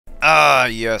Ah,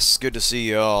 yes, good to see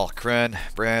you all. Kren,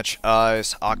 Branch,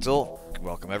 Eyes, Octal,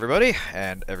 welcome everybody,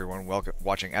 and everyone welcome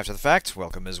watching after the fact,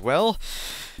 welcome as well.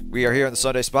 We are here in the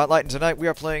Sunday Spotlight, and tonight we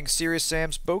are playing Serious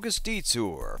Sam's Bogus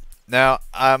Detour. Now,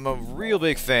 I'm a real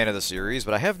big fan of the series,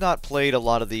 but I have not played a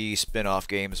lot of the spin-off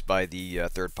games by the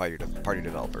third-party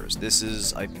developers. This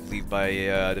is, I believe, by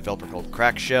a developer called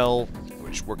Crackshell,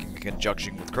 which working in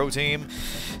conjunction with Crow Team.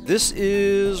 This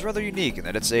is rather unique in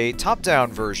that it's a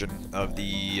top-down version of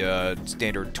the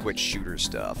standard Twitch shooter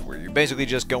stuff, where you basically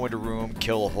just go into a room,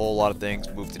 kill a whole lot of things,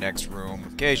 move to the next room,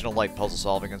 occasional light puzzle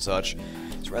solving and such.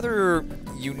 It's rather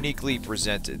uniquely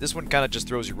presented. This one kind of just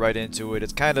throws you right into it.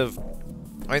 It's kind of...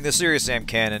 I mean, the Serious Sam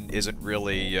canon isn't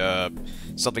really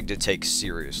something to take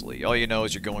seriously. All you know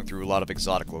is you're going through a lot of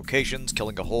exotic locations,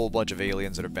 killing a whole bunch of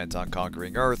aliens that are bent on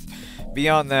conquering Earth.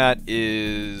 Beyond that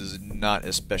is not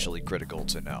especially critical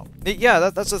to know. Yeah,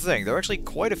 that's the thing. There are actually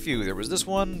quite a few. There was this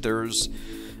one, there's...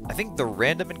 I think the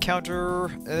random encounter...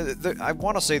 I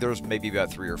want to say there's maybe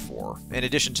about 3 or 4. In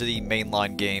addition to the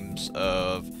mainline games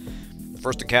of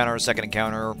First Encounter, Second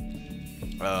Encounter...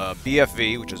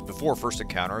 BFV, which is before First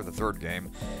Encounter, the third game,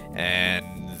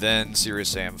 and then Serious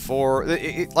Sam 4.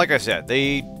 Like I said,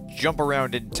 they jump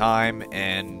around in time,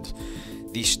 and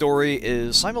the story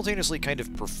is simultaneously kind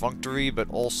of perfunctory, but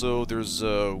also there's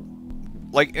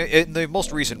like, in the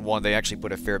most recent one, they actually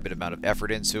put a fair bit amount of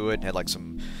effort into it, and had like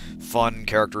some fun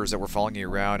characters that were following you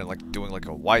around, and like doing like a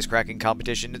wisecracking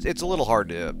competition. It's a little hard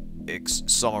to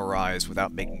summarize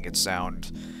without making it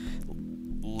sound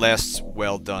less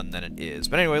well done than it is.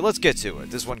 But anyway, let's get to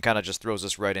it. This one kind of just throws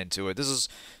us right into it. This is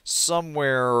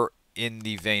somewhere in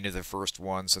the vein of the first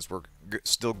one, since we're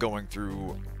still going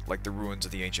through like the ruins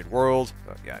of the ancient world.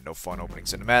 Yeah, no fun opening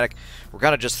cinematic. We're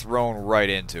kind of just thrown right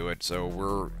into it. So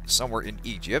we're somewhere in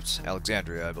Egypt,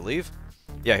 Alexandria, I believe.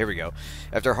 Yeah, here we go.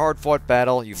 After a hard-fought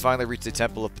battle, you finally reach the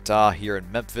Temple of Ptah here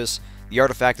in Memphis. The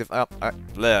artifact of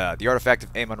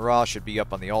Amon-Ra should be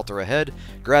up on the altar ahead.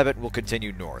 Grab it and we'll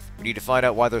continue north. We need to find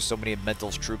out why there's so many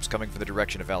Mental's troops coming from the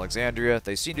direction of Alexandria.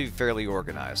 They seem to be fairly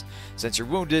organized. Since you're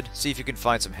wounded, see if you can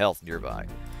find some health nearby.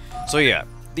 So yeah,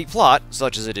 the plot,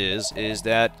 such as it is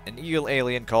that an evil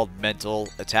alien called Mental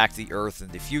attacked the Earth in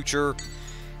the future,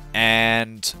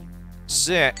 and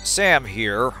Sam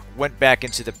here went back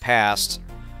into the past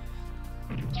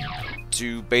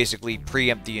to basically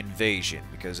preempt the invasion,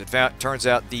 because it turns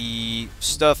out the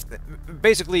stuff...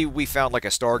 Basically, we found like a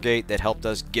Stargate that helped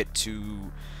us get to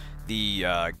the,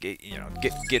 get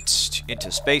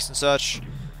into space and such,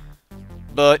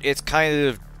 but it's kind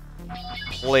of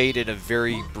played in a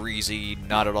very breezy,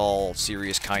 not at all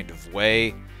serious kind of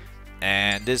way,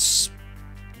 and this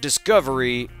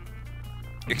discovery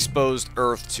exposed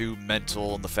Earth to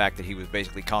Mental and the fact that he was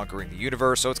basically conquering the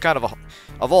universe. So it's kind of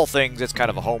of all things, it's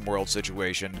kind of a homeworld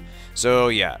situation. So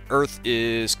yeah, Earth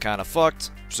is kind of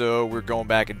fucked. So we're going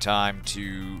back in time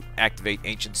to activate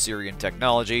ancient Syrian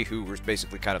technology, who was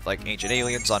basically kind of like ancient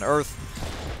aliens on Earth.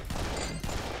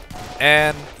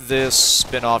 And this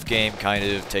spin-off game kind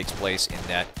of takes place in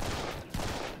that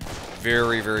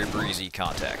very, very breezy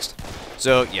context.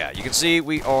 So yeah, you can see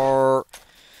we are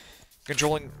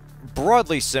controlling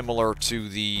broadly similar to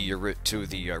the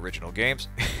original games.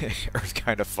 Earth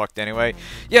kind of fucked anyway.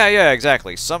 Yeah,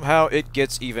 exactly. Somehow it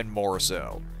gets even more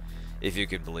so, if you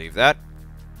can believe that.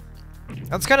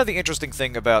 That's kind of the interesting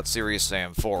thing about Serious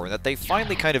Sam 4, that they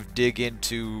finally kind of dig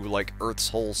into like Earth's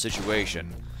whole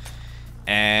situation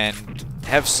and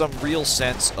have some real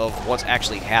sense of what's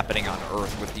actually happening on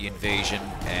Earth with the invasion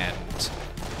and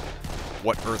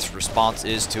what Earth's response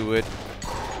is to it.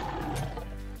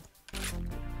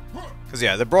 Because,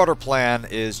 yeah, the broader plan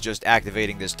is just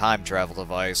activating this time travel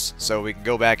device so we can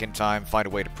go back in time, find a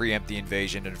way to preempt the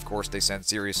invasion, and of course they send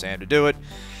Serious Sam to do it.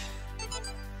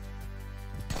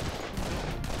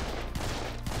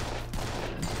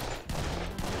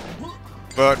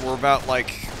 But we're about, like,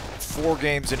 4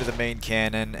 games into the main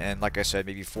canon, and like I said,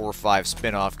 maybe 4 or 5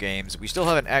 spin-off games. We still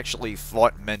haven't actually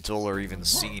fought Mental or even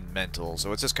seen Mental,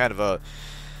 so it's just kind of a...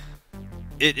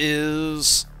 It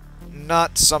is...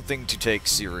 not something to take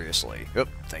seriously. Oh,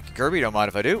 thank you, Kirby. Don't mind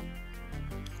if I do.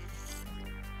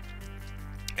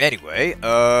 Anyway,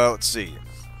 let's see.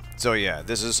 So yeah,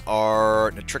 this is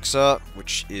our Natrixa,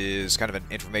 which is kind of an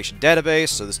information database.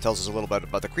 So this tells us a little bit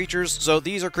about the creatures. So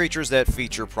these are creatures that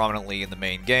feature prominently in the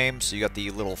main game. So you got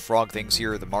the little frog things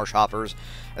here, the marsh hoppers.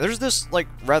 And there's this, like,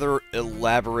 rather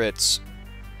elaborate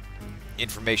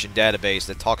information database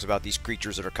that talks about these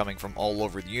creatures that are coming from all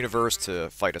over the universe to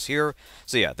fight us here.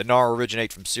 So yeah, the Gnar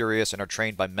originate from Sirius and are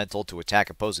trained by Mental to attack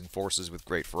opposing forces with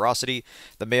great ferocity.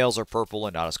 The males are purple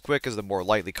and not as quick as the more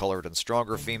lightly colored and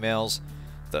stronger females.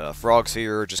 The frogs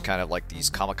here are just kind of like these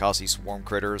kamikaze swarm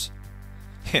critters.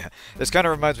 Yeah, this kind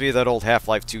of reminds me of that old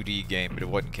Half-Life 2D game, but it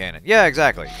wasn't canon. Yeah,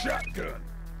 exactly. Shotgun.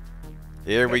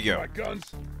 Here we go. My guns.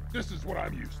 This is what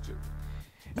I'm used to.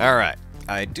 Alright.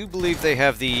 I do believe they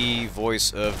have the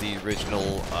voice of the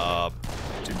original,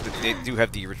 they do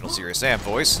have the original Serious Sam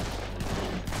voice.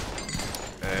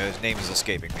 His name is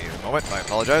escaping me at the moment. I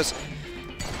apologize.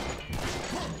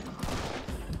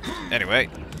 Anyway,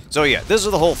 so yeah, this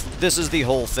is the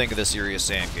whole thing of the Serious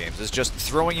Sam games. It's just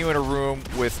throwing you in a room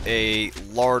with a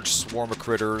large swarm of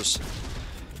critters,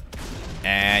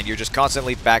 and you're just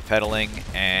constantly backpedaling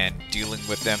and dealing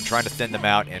with them, trying to thin them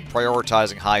out, and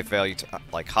prioritizing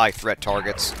high threat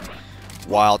targets,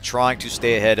 while trying to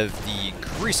stay ahead of the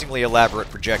increasingly elaborate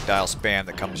projectile spam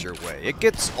that comes your way. It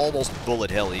gets almost bullet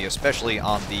helly, especially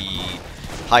on the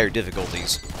higher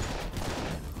difficulties,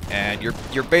 and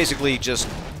you're basically just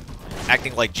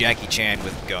acting like Jackie Chan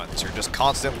with guns. You're just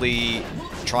constantly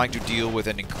trying to deal with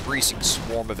an increasing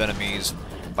swarm of enemies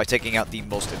by taking out the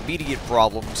most immediate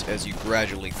problems as you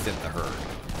gradually thin the herd.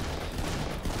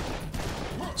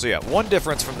 So yeah, one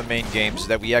difference from the main games is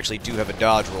that we actually do have a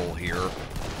dodge roll here,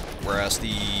 whereas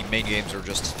the main games are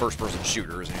just first-person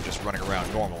shooters and you're just running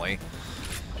around normally.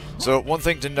 So one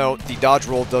thing to note, the dodge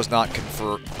roll does not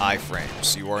convert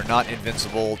iframes. You are not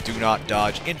invincible, do not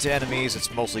dodge into enemies, it's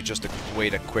mostly just a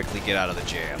way to quickly get out of the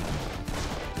jam.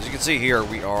 As you can see here,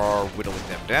 we are whittling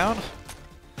them down.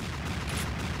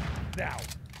 Now,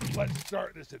 let's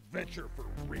start this adventure for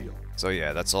real. So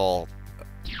yeah, that's all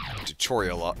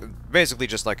tutorial, basically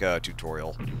just like a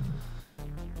tutorial.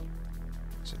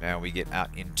 So now we get out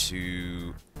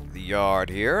into the yard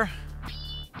here.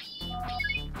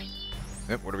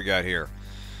 Yep, what do we got here?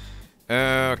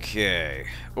 Okay.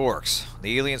 Orcs.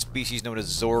 The alien species known as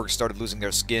Zorgs started losing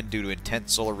their skin due to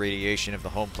intense solar radiation of the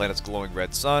home planet's glowing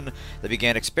red sun. They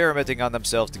began experimenting on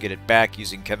themselves to get it back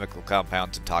using chemical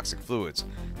compounds and toxic fluids.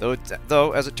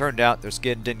 Though, as it turned out, their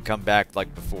skin didn't come back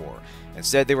like before.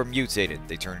 Instead, they were mutated.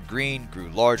 They turned green, grew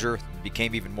larger, and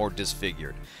became even more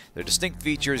disfigured. Their distinct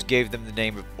features gave them the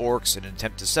name of Orcs in an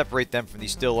attempt to separate them from the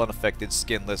still unaffected,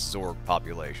 skinless Zorg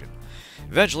population.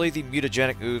 Eventually, the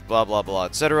mutagenic ooze, blah blah blah,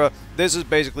 etc. This is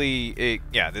basically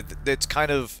it's kind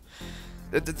of...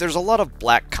 There's a lot of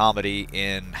black comedy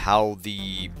in how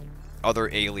the other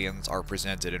aliens are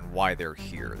presented and why they're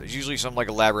here. There's usually some, like,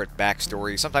 elaborate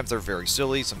backstory. Sometimes they're very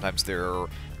silly, sometimes they're,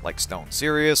 like, stone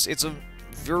serious. It's a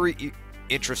very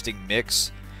interesting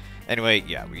mix. Anyway,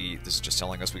 yeah, this is just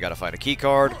telling us we gotta find a key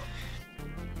card.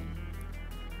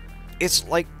 It's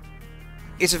like...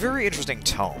 It's a very interesting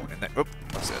tone, and that... Oop,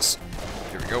 what's this?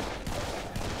 Here we go.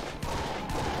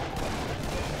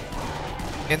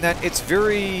 In that it's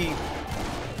very...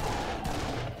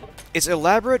 It's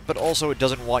elaborate, but also it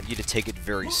doesn't want you to take it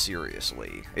very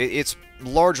seriously. It's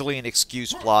largely an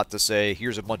excuse plot to say,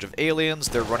 here's a bunch of aliens,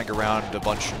 they're running around a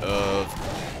bunch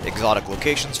of exotic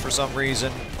locations for some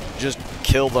reason, just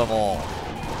kill them all.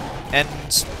 And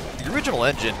the original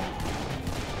engine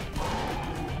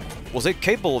was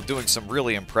capable of doing some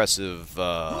really impressive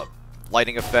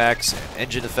lighting effects and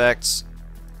engine effects.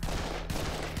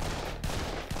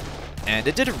 And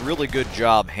it did a really good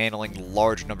job handling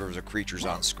large numbers of creatures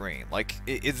on screen. Like,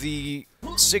 the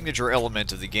signature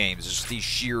element of the game is just the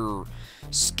sheer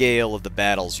scale of the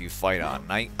battles you fight on.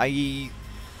 I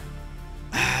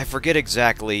forget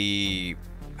exactly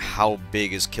how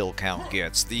big his kill count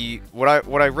gets. What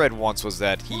I read once was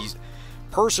that he's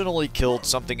personally killed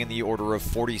something in the order of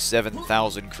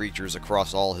 47,000 creatures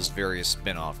across all his various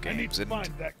spin-off games. I need to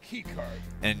find that key card.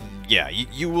 And yeah,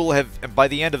 you will have, by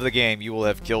the end of the game, you will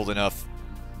have killed enough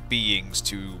beings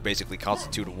to basically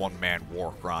constitute a one-man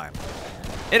war crime.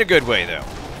 In a good way, though.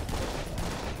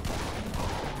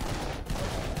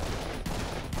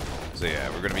 So yeah,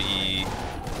 we're gonna be...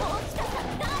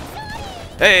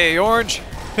 Hey, Orange!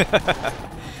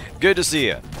 Good to see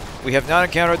ya. We have not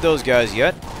encountered those guys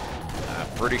yet.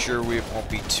 Pretty sure we won't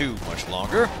be too much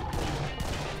longer.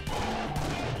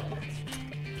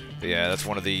 But yeah, that's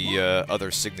one of the other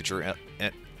signature.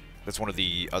 That's one of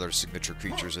the other signature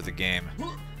creatures of the game.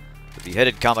 The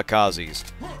beheaded kamikazes.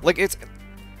 Like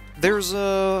there's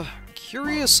a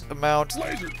curious amount.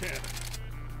 Laser cannon.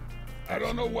 I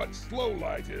don't know what slow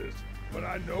light is, but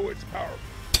I know it's powerful.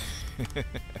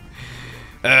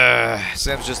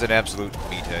 Sam's just an absolute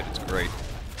meathead. It's great.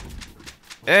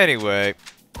 Anyway.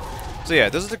 So yeah,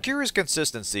 there's a curious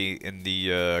consistency in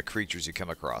the creatures you come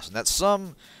across, and that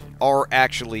some are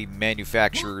actually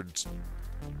manufactured,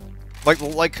 like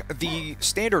the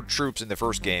standard troops in the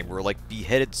first game were like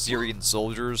beheaded Syrian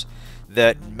soldiers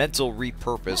that Mental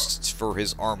repurposed for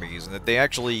his armies, and that they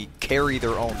actually carry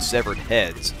their own severed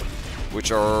heads.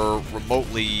 which are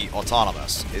remotely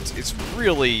autonomous. It's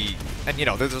really... And, you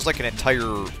know, there's like an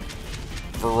entire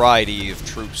variety of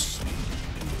troops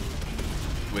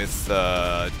with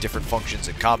different functions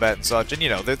in combat and such. And, you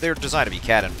know, they're designed to be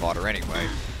cannon fodder anyway.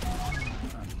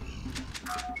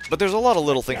 But there's a lot of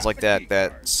little things like that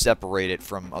that separate it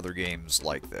from other games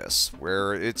like this,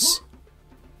 where it's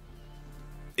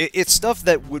stuff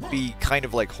that would be kind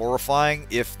of like horrifying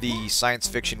if the science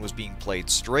fiction was being played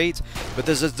straight, but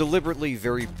this is deliberately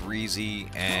very breezy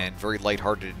and very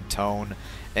lighthearted in tone,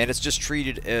 and it's just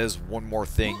treated as one more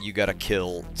thing you gotta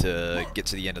kill to get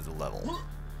to the end of the level.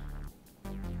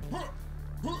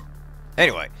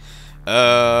 Anyway, we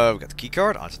got the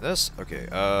keycard onto this. Okay,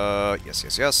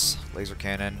 yes. Laser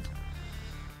cannon.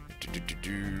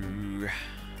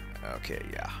 Okay,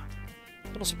 yeah. A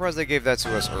little surprised they gave that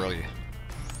to us early.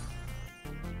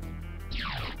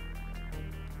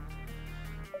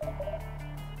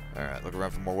 Alright, look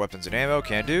around for more weapons and ammo.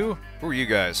 Can do. Who are you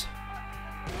guys?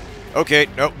 Okay,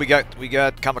 nope, we got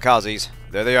kamikazes.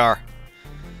 There they are.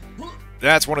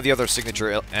 That's one of the other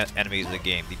signature enemies of the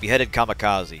game, the beheaded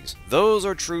kamikazes. Those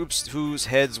are troops whose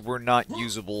heads were not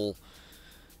usable,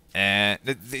 and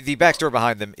the backstory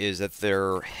behind them is that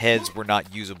their heads were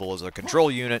not usable as a control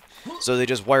unit, so they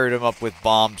just wired them up with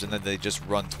bombs and then they just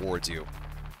run towards you.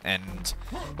 And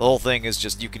the whole thing is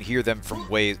just you can hear them from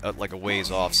like a ways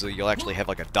off, so you'll actually have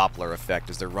like a Doppler effect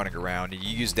as they're running around, and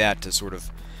you use that to sort of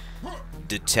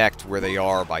detect where they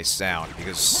are by sound,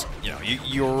 because, you know,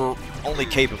 you're only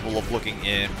capable of looking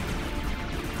in...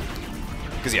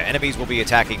 Because, yeah, enemies will be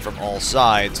attacking from all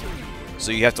sides,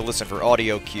 so you have to listen for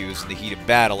audio cues in the heat of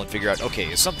battle and figure out, okay,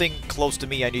 is something close to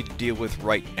me I need to deal with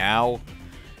right now?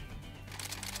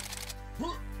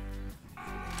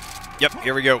 Yep,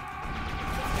 here we go.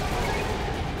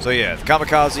 So yeah, the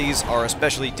kamikazes are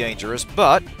especially dangerous,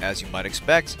 but, as you might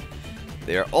expect,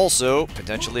 they are also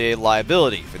potentially a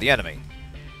liability for the enemy.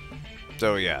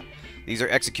 So yeah, these are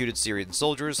executed Syrian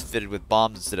soldiers, fitted with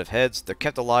bombs instead of heads. They're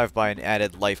kept alive by an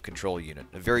added life control unit,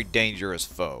 a very dangerous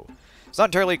foe. It's not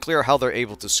entirely clear how they're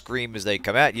able to scream as they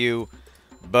come at you,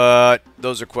 but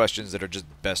those are questions that are just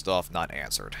best off not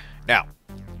answered. Now,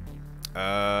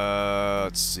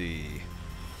 let's see.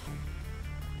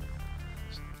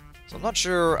 So I'm not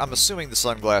sure, I'm assuming the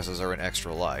sunglasses are an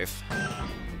extra life.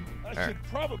 I should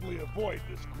probably avoid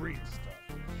this green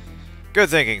stuff. Good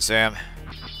thinking, Sam.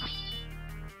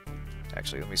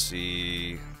 Actually, let me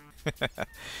see.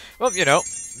 Well, you know,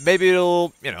 maybe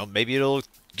it'll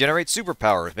generate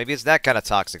superpowers. Maybe it's that kind of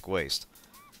toxic waste.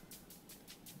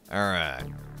 Alright.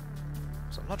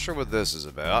 So I'm not sure what this is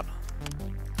about.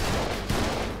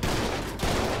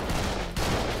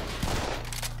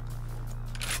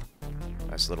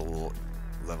 Nice little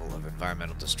level of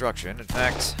environmental destruction. In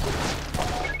fact...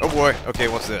 Oh boy! Okay,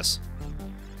 what's this?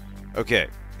 Okay.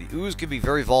 The ooze can be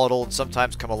very volatile and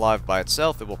sometimes come alive by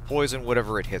itself. It will poison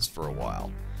whatever it hits for a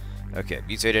while. Okay,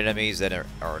 mutated enemies that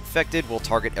are infected will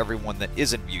target everyone that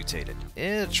isn't mutated.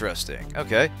 Interesting.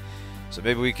 Okay. So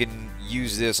maybe we can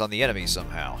use this on the enemy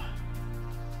somehow.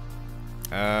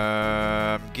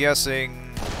 I'm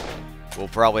guessing we'll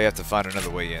probably have to find another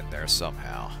way in there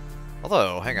somehow.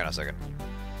 Although, hang on a second.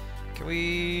 Can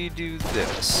we do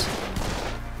this?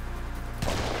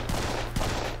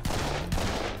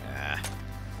 Nah.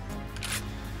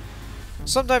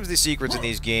 Sometimes the secrets in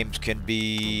these games can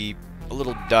be a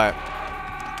little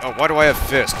Oh, why do I have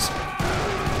fists?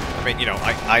 I mean, you know,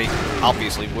 I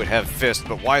obviously would have fists,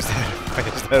 but why is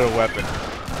that a weapon?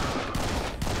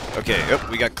 Okay, oh,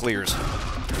 we got clears.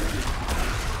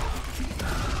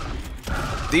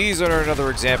 These are another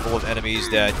example of enemies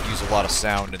that use a lot of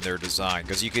sound in their design,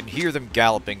 because you can hear them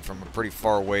galloping from a pretty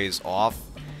far ways off,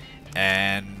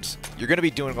 and you're going to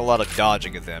be doing a lot of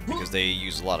dodging of them, because they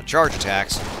use a lot of charge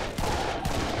attacks.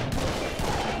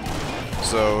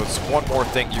 So it's one more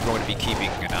thing you're going to be keeping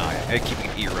an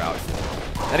ear out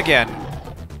for. And again...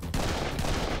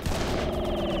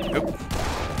 Oop.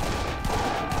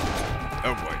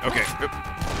 Oh boy, okay. Oop.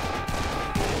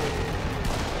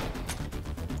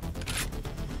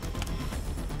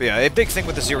 But yeah, a big thing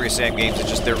with the Serious Sam games is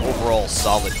just their overall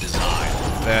solid design.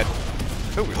 That...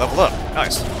 Oh, we leveled up.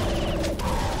 Nice.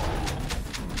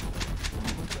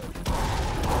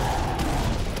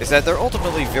 Is that they're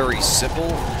ultimately very simple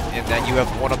in that you have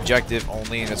one objective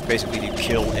only, and it's basically to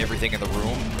kill everything in the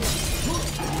room.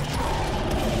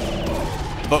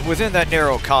 But within that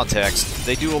narrow context,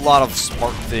 they do a lot of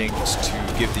smart things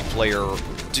to give the player...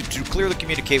 to clearly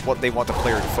communicate what they want the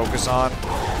player to focus on,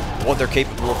 what they're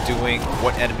capable of doing,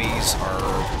 what enemies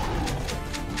are...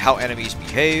 how enemies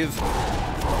behave.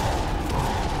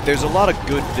 there's a lot of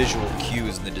good visual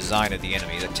cues in the design of the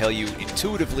enemy that tell you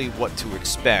intuitively what to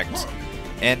expect,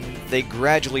 and they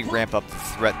gradually ramp up the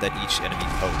threat that each enemy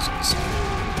poses.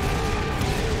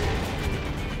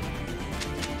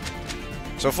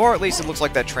 So far, at least, it looks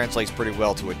like that translates pretty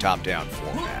well to a top-down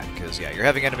format, because, yeah, you're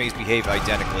having enemies behave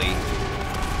identically.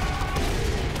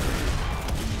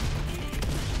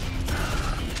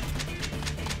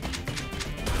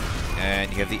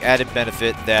 And you have the added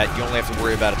benefit that you only have to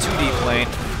worry about a 2D plane.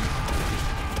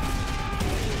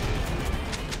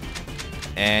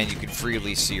 And you can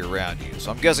freely see around you.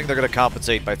 So I'm guessing they're going to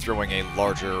compensate by throwing a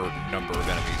larger number of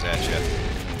enemies at you.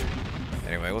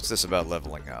 Anyway, what's this about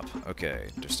leveling up? Okay,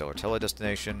 interstellar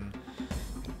teledestination.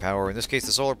 Power. In this case,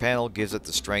 the solar panel gives it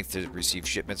the strength to receive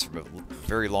shipments from a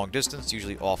very long distance,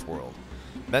 usually off-world.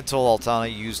 Mental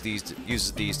Altana uses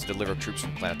these to deliver troops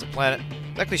from planet to planet.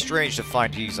 It's actually strange to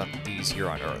find these here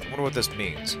on Earth. I wonder what this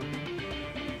means.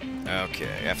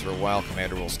 Okay, after a while,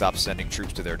 Commander will stop sending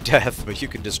troops to their death, but you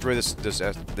can destroy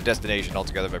the destination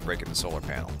altogether by breaking the solar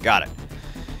panel. Got it.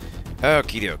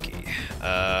 Okie dokie.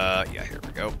 Yeah, here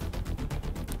we go.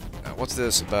 What's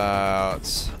this about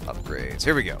upgrades?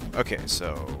 Here we go. Okay,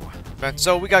 so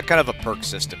we got kind of a perk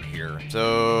system here.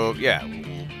 So, yeah,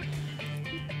 we'll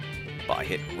buy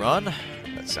hit and run.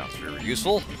 That sounds very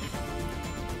useful.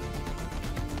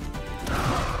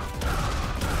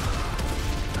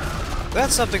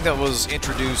 That's something that was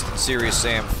introduced in Serious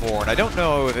Sam 4, and I don't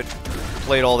know if it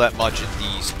played all that much in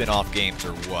the spin-off games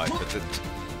or what, but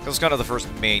it was kind of the first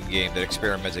main game that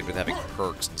experimented with having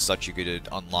perks and such you could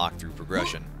unlock through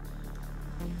progression.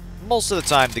 Most of the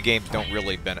time, the games don't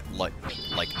really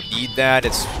need that.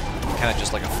 It's kind of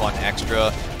just like a fun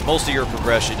extra. Most of your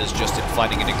progression is just in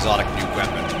finding an exotic new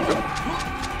weapon.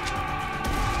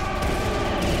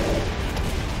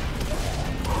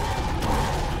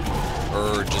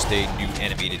 Or just a new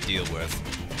enemy to deal with.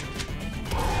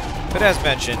 But as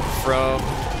mentioned, from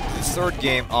the third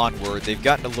game onward, they've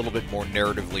gotten a little bit more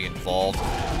narratively involved.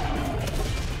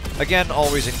 Again,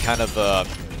 always in kind of a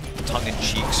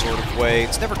tongue-in-cheek sort of way.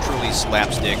 It's never truly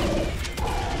slapstick,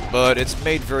 but it's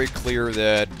made very clear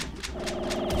that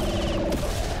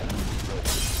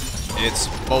it's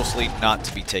mostly not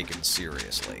to be taken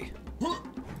seriously.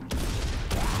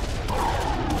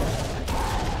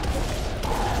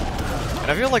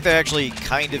 And I feel like they actually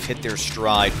kind of hit their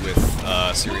stride with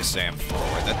Serious Sam 4,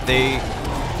 that they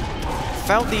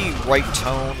found the right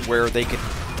tone where they can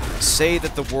say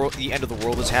that the end of the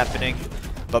world is happening,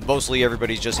 but mostly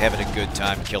everybody's just having a good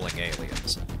time killing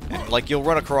aliens. And, like, you'll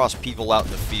run across people out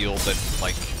in the field that,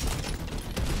 like,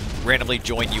 randomly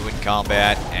join you in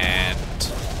combat, and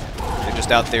they're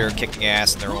just out there kicking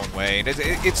ass in their own way. And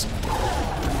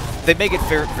they make it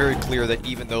very clear that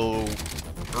even though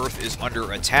Earth is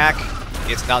under attack,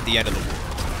 it's not the end of the world.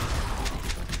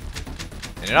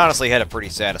 And it honestly had a pretty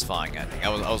satisfying ending. I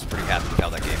was pretty happy with how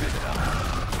that game ended up.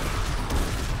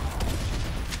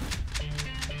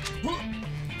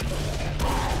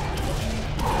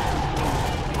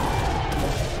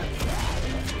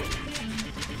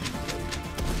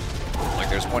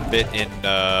 There's one bit in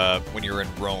when you're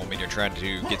in Rome and you're trying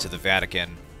to get to the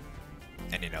Vatican,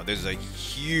 and, you know, there's a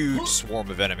huge swarm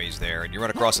of enemies there, and you run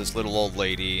across this little old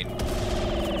lady, and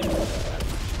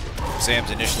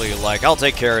Sam's initially like, I'll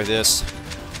take care of this.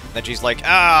 And then she's like,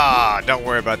 don't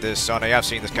worry about this, Sonny, I've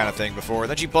seen this kind of thing before. And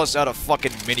then she busts out a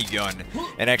fucking minigun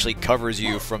and actually covers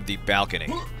you from the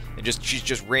balcony. And she's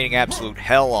just raining absolute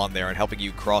hell on there and helping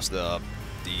you cross the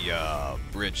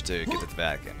bridge to get to the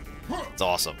Vatican. It's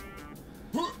awesome.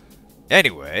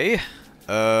 Anyway,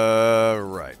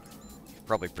 right.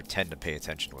 Probably pretend to pay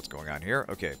attention to what's going on here.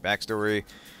 Okay, backstory.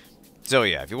 So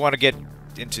yeah, if you want to get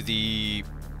into the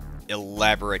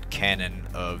elaborate canon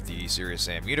of the Serious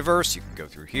Sam universe, you can go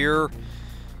through here.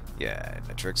 Yeah,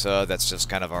 metrics, that's just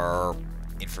kind of our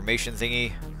information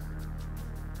thingy.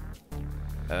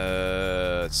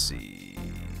 Let's see.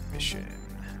 Mission.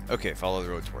 Okay, follow the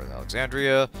road toward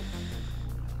Alexandria.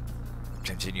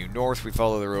 Continue north, we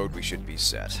follow the road, we should be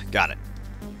set. Got it.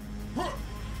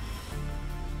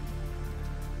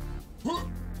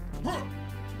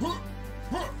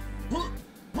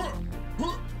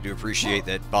 Do appreciate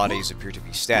that bodies appear to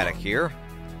be static here.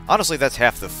 Honestly, that's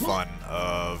half the fun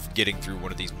of getting through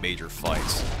one of these major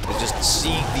fights. Is just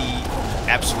seeing the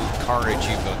absolute carnage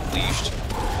you've unleashed.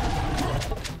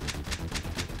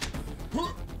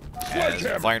 As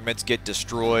environments get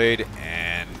destroyed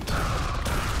and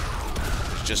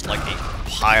there's just like a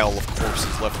pile of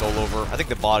corpses left all over. I think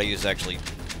the body is actually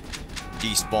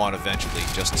despawn eventually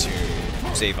just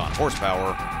to save on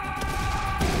horsepower.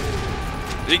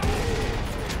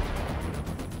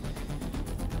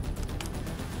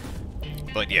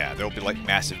 But yeah, there'll be like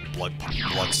massive blood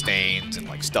stains and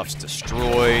like stuff's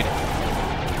destroyed.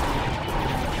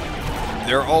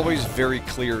 There are always very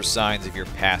clear signs of your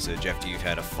passage after you've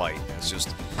had a fight. It's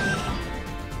just...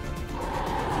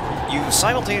 You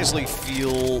simultaneously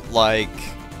feel like...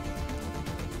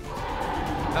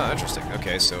 Oh, interesting.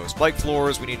 Okay, so spike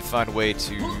floors, we need to find a way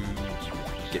to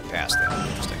get past that.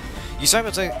 Interesting.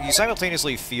 You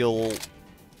simultaneously feel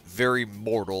very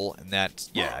mortal in that,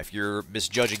 yeah, if you're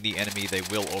misjudging the enemy, they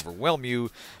will overwhelm you,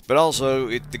 but also,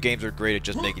 the games are great at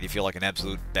just making you feel like an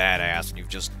absolute badass, and you've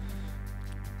just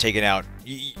taken out...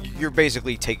 You're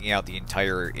basically taking out the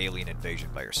entire alien invasion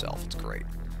by yourself. It's great.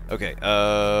 Okay,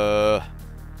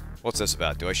 what's this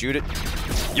about? Do I shoot it?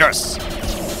 Yes!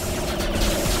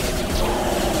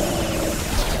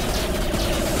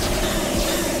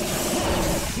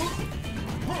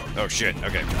 Oh shit,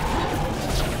 okay.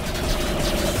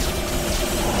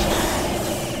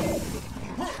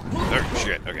 Oh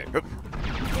shit, okay. Oop.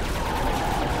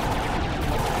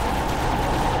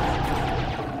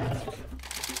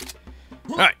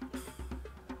 Alright.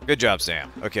 Good job,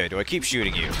 Sam. Okay, do I keep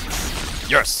shooting you?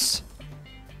 Yes!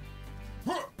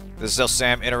 This is how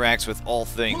Sam interacts with all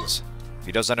things. If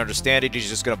he doesn't understand it, he's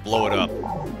just gonna blow it up.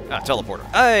 Ah, teleporter.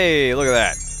 Hey, look at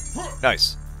that.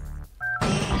 Nice.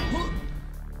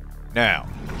 Now.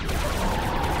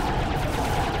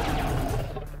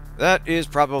 That is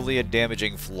probably a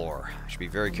damaging floor. Should be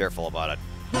very careful about it.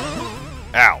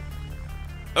 Ow.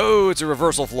 Oh, it's a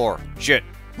reversal floor. Shit.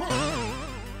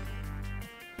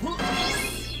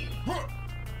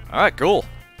 Alright, cool.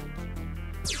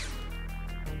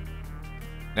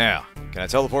 Now, can I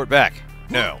teleport back?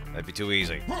 No, that'd be too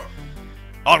easy.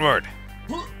 Onward!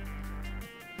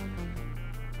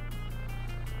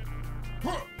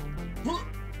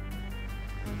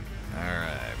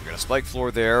 Alright, we're gonna spike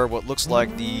floor there. What looks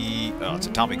like the... Oh, it's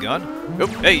a Tommy gun. Oh,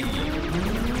 hey!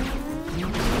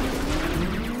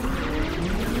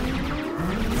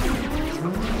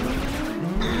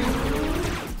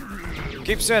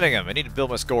 Keep sending him. I need to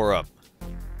build my score up.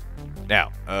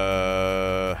 Now,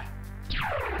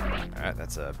 Alright,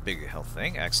 that's a big health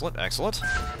thing. Excellent, excellent.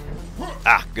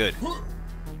 Ah, good.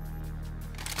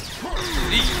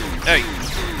 Hey!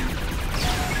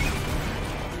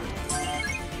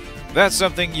 That's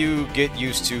something you get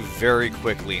used to very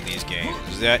quickly in these games,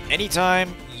 is that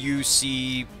anytime you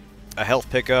see a health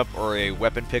pickup or a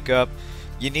weapon pickup,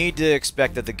 you need to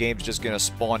expect that the game's just going to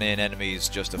spawn in enemies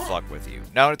just to fuck with you.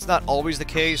 Now, it's not always the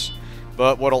case,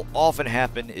 but what'll often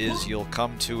happen is you'll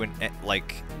come to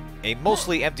a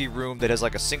mostly empty room that has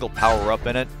like a single power-up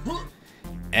in it,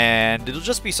 and it'll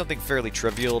just be something fairly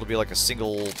trivial. It'll be like a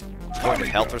single point of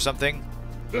health or something.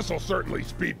 This'll certainly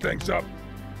speed things up.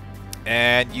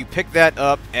 And you pick that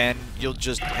up, and you'll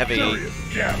just have a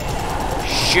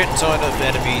shit ton of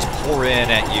enemies pour in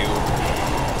at you,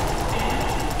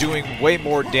 doing way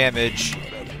more damage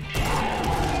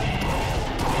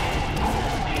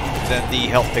than the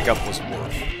health pickup was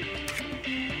worth.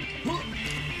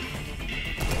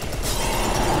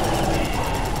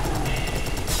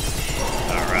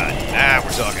 Alright, now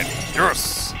we're talking.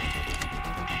 Yes!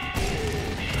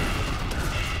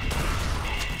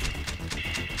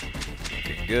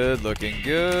 Good, looking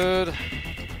good.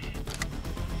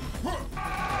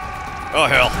 Oh,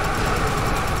 hell.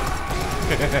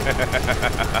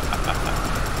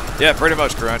 Yeah, pretty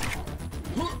much, Grunt.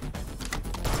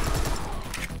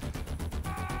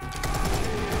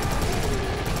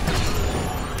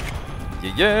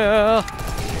 Yeah!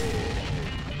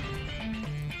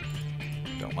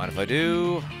 Don't mind if I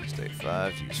do. State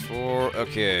 5, use 4.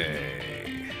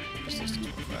 Okay. Resistance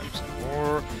 25%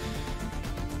 more.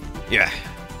 Yeah.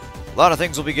 A lot of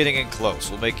things will be getting in close.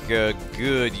 We'll make good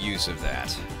use of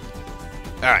that.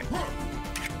 Alright.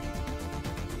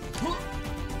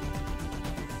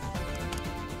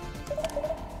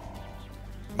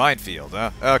 Minefield,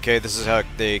 huh? Okay, this is how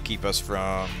they keep us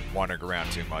from wandering around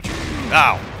too much.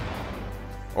 Ow!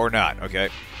 Or not, okay.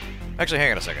 Actually,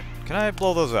 hang on a second. Can I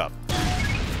blow those up?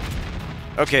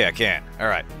 Okay, I can.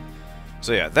 Alright.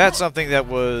 So yeah, that's something that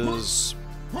was...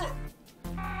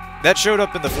 That showed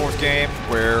up in the 4th game,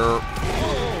 where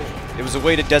it was a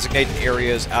way to designate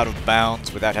areas out of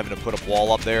bounds without having to put a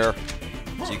wall up there,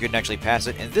 so you couldn't actually pass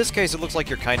it. In this case, it looks like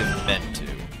you're kind of meant to.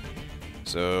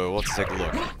 So, let's take a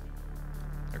look.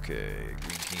 Okay,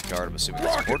 green key card, I'm assuming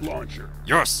that's rocket important. launcher.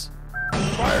 Yes!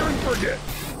 Fire and forget.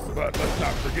 But let's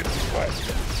not forget the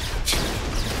quest.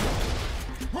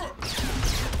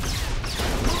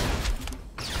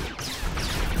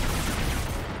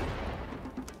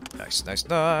 Nice, nice,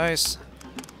 nice.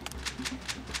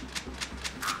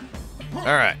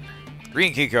 Alright.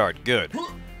 Green key card, good.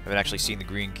 Haven't actually seen the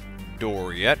green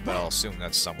door yet, but I'll assume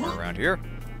that's somewhere around here.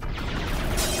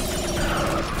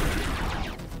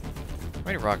 How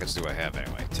many rockets do I have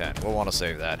anyway? 10. We'll want to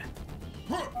save that.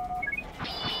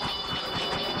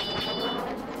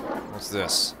 What's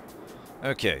this?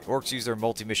 Okay, orcs use their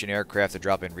multi-mission aircraft to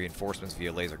drop in reinforcements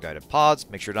via laser-guided pods.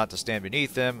 Make sure not to stand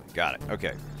beneath them. Got it.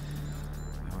 Okay.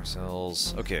 Power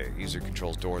cells. Okay, user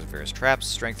controls doors and various traps.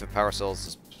 Strength of power cells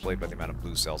is displayed by the amount of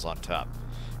blue cells on top.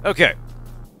 Okay.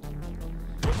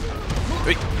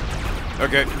 Wait.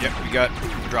 Okay, yep, we got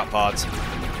drop pods.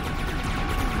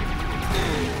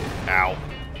 Ow.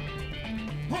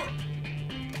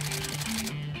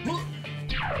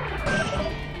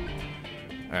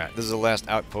 Alright, this is the last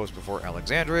outpost before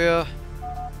Alexandria.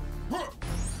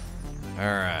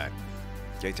 Alright.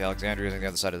 Gate to Alexandria is on the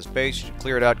other side of the base. You should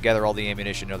clear it out, gather all the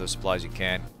ammunition and other supplies you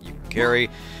can carry.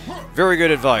 Very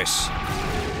good advice.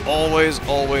 Always,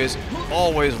 always,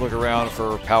 always look around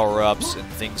for power-ups and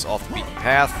things off the beaten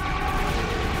path.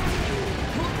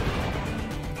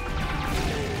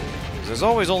 There's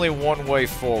always only one way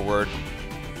forward.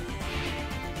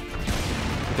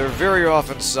 But there are very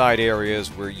often side areas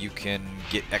where you can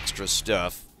get extra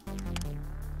stuff.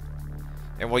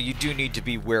 And while you do need to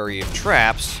be wary of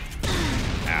traps...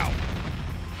 Ow.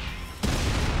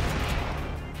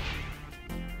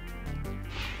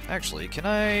 Actually, can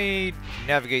I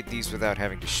navigate these without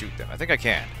having to shoot them? I think I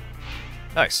can.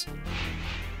 Nice.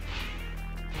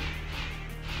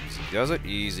 Easy does it,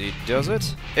 easy does it.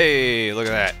 Hey, look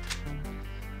at that.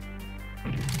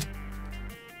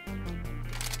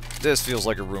 This feels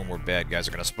like a room where bad guys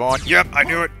are gonna spawn. Yep, I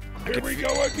knew it. Here we go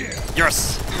again.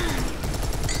 Yes!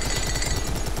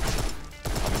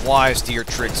 I'm wise to your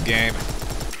tricks, game.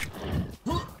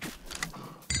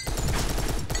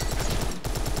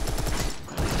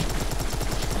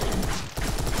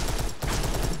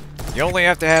 You only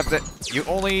have to have that. You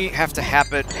only have to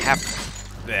have it.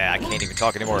 I can't even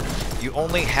talk anymore. You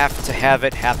only have to have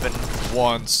it happen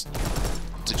once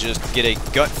to just get a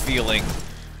gut feeling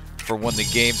for when the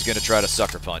game's gonna try to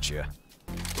sucker punch you.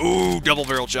 Ooh, double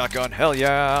barrel shotgun. Hell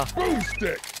yeah.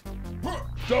 Boomstick.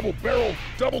 Double barrel,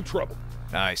 double trouble.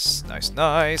 Nice, nice,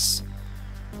 nice.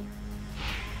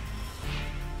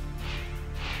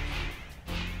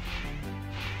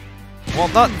 While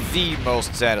not the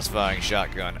most satisfying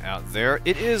shotgun out there,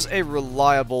 it is a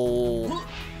reliable...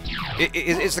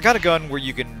 It's the kind of gun where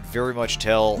you can very much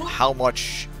tell how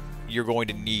much you're going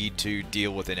to need to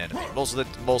deal with an enemy.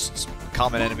 Most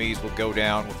common enemies will go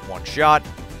down with one shot.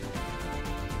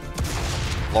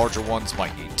 Larger ones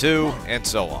might need two, and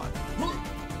so on.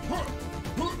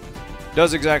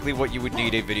 Does exactly what you would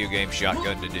need a video game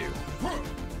shotgun to do.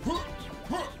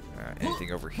 Alright,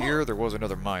 anything over here? There was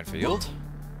another minefield.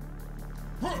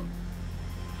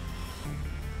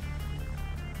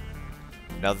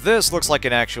 Now this looks like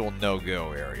an actual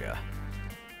no-go area.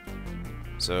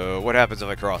 So what happens if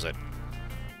I cross it?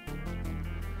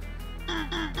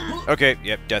 Okay,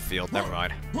 yep, death field, never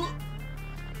mind.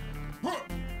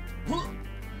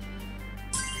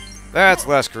 That's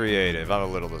less creative. I'm a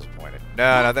little disappointed.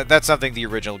 No, that's something the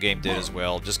original game did as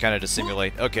well, just kind of to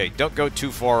simulate. Okay, don't go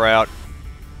too far out.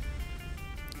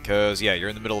 Because, yeah, you're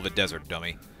in the middle of a desert,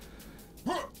 dummy.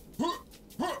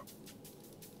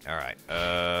 Alright,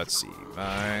 let's see.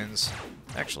 Mines.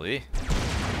 Actually,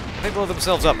 they blow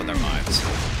themselves up in their mines.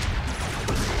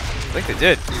 I think they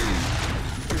did.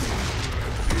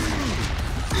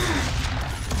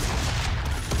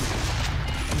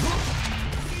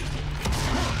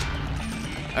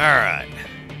 Alright.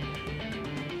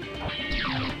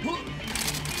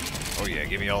 Oh yeah,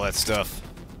 give me all that stuff.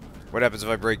 What happens if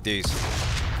I break these?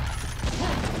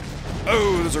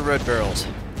 Oh, those are red barrels.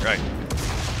 Right.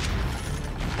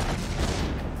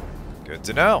 Good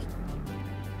to know.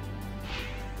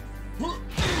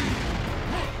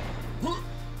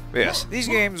 But yes, these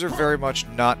games are very much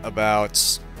not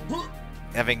about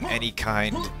having any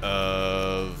kind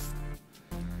of...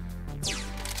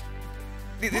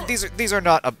 These are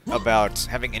not about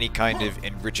having any kind of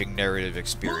enriching narrative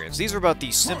experience. These are about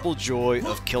the simple joy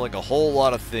of killing a whole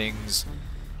lot of things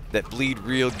that bleed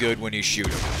real good when you shoot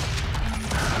them.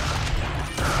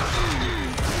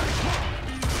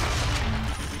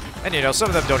 And you know, some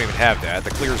of them don't even have that.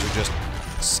 The clears are just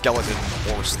skeleton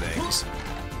horse things.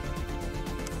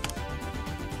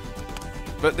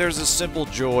 But there's a simple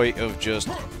joy of just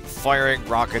firing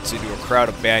rockets into a crowd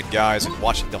of bad guys and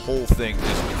watching the whole thing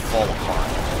just fall apart.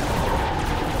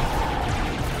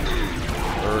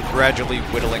 Or gradually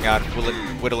whittling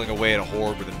away at a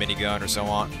horde with a minigun or so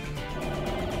on.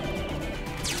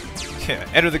 Yeah,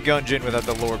 enter the gungeon without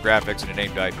the lower graphics and a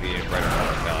named IP and brighter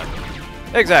color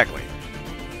palette. Exactly.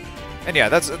 And yeah,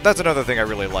 that's another thing I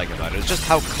really like about it, is just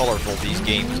how colorful these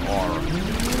games are.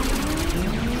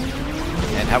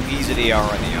 And how easy they are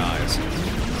on the eyes.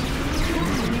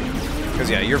 Because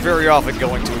yeah, you're very often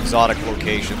going to exotic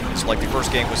locations. Like the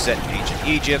first game was set in ancient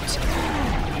Egypt.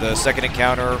 The second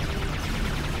encounter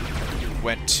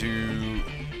went to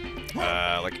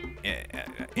like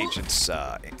ancient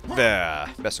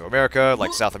Mesoamerica,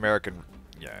 like South American,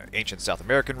 yeah, ancient South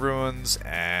American ruins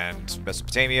and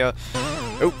Mesopotamia.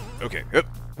 Oh, okay. Oh.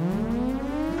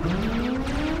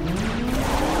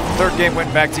 Third game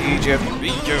went back to Egypt.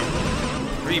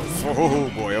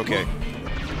 Oh boy, okay.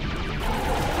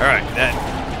 Alright, that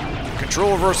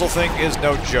control reversal thing is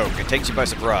no joke. It takes you by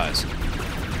surprise.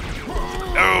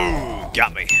 Oh,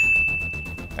 got me.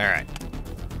 Alright.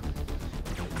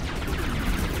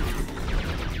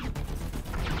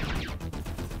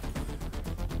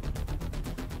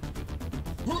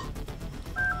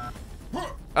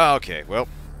 Okay, well,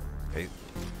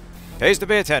 pays to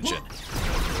pay attention. Alright,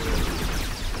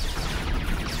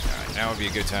 now would be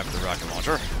a good time for the rocket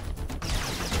launcher.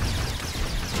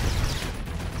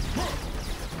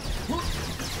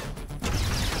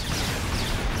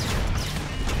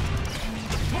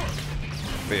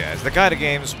 But yeah, it's the kind of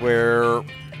games where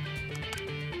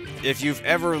if you've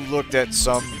ever looked at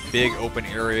some big open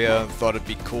area and thought it'd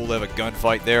be cool to have a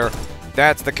gunfight there,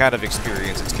 that's the kind of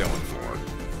experience it's going for.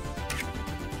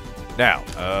 Now,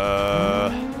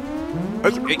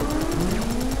 okay.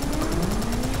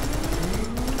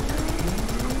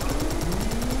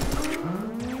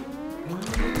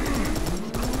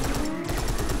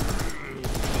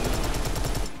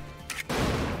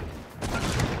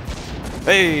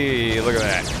 Hey, look at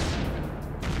that.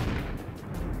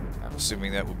 I'm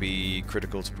assuming that will be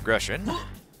critical to progression.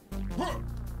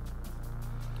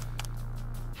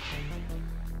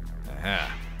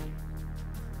 Aha.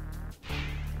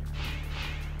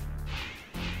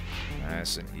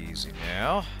 Nice and easy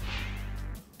now.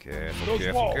 Careful, Those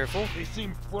careful, walls, careful. They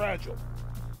seem fragile.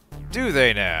 Do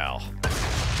they now?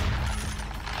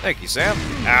 Thank you, Sam.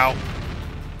 Ow.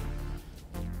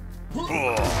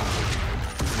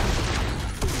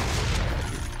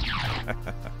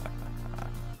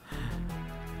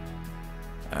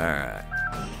 Alright.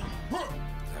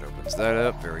 That opens that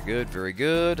up. Very good, very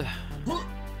good.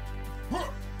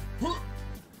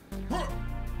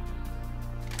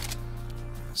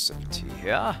 Some tea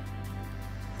here.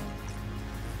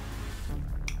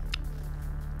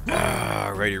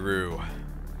 Ah, righty-roo.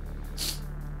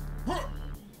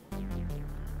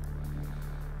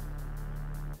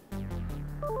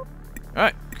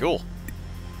 Alright, cool.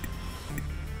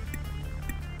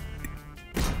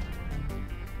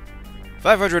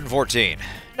 $514.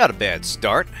 Not a bad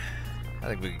start. I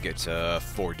think we can get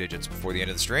 4 digits before the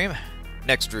end of the stream.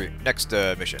 Next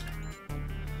mission.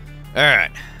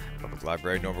 Alright. Public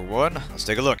Library number 1. Let's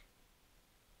take a look.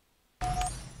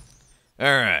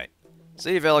 Alright.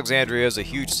 City of Alexandria is a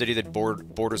huge city that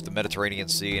borders the Mediterranean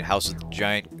Sea and houses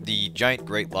the giant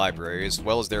Great Library, as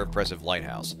well as their impressive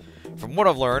lighthouse. From what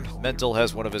I've learned, Mental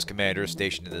has one of his commanders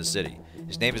stationed in the city.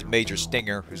 His name is Major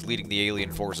Stinger, who's leading the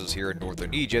alien forces here in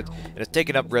northern Egypt, and has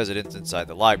taken up residence inside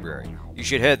the library. You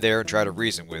should head there and try to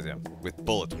reason with him. With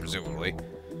bullets, presumably.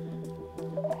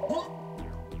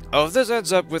 Oh, if this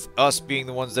ends up with us being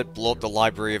the ones that blow up the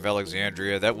Library of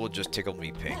Alexandria, that will just tickle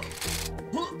me pink.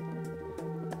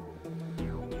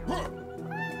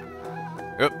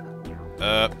 Oop.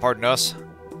 Pardon us.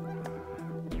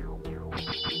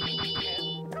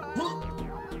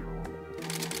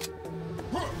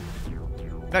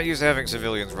 Not used to having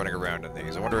civilians running around in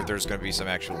these. I wonder if there's going to be some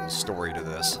actual story to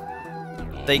this.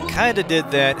 They kind of did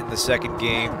that in the second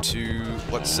game to,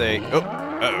 let's say... Oh,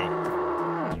 uh-oh.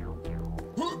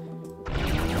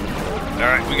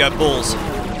 Alright, we got bulls.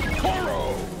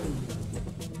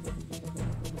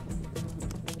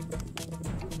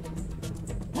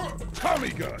 Tommy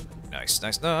gun. Nice,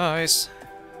 nice, nice.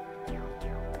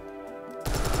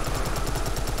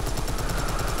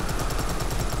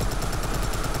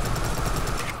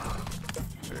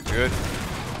 Very good.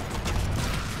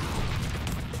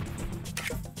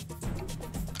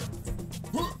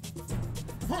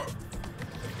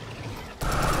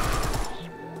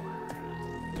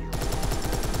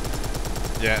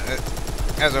 Yeah,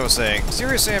 as I was saying,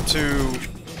 Serious Sam 2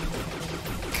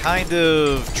 kind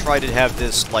of tried to have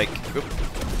this, like,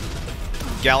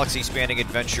 galaxy-spanning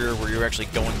adventure where you're actually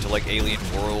going to, like, alien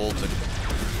worlds and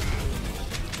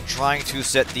trying to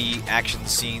set the action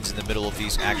scenes in the middle of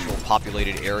these actual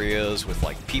populated areas with,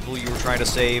 like, people you were trying to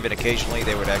save, and occasionally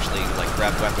they would actually, like,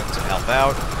 grab weapons and help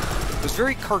out. It was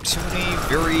very cartoony,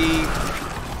 very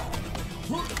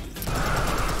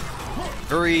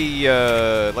very,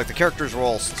 like, the characters were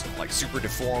all, like, super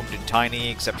deformed and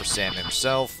tiny, except for Sam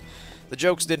himself. The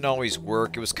jokes didn't always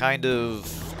work. It was kind of...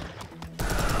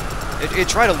 It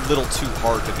tried a little too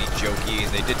hard to be jokey,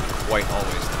 and they didn't quite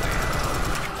always land.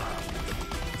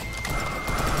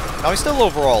 Now, I still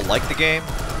overall like the game,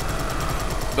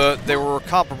 but there were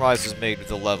compromises made with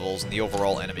the levels, and the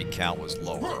overall enemy count was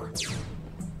lower.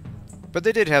 But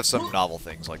they did have some novel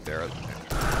things, like there,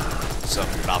 some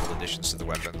novel additions to the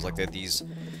weapons. Like they had these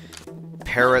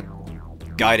parrot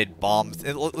guided bombs,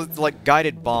 like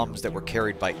guided bombs that were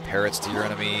carried by parrots to your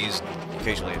enemies,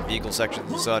 occasionally in vehicle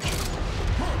sections and such.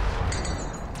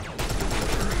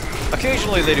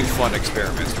 Occasionally they do fun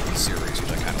experiments with the series,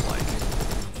 which I kind of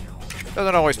like.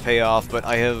 Doesn't always pay off, but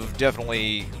I have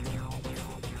definitely...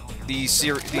 I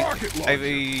have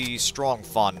a strong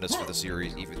fondness for the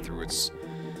series, even through its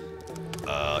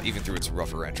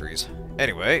rougher entries.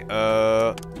 Anyway,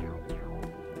 so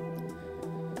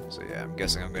yeah, I'm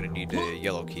guessing I'm going to need a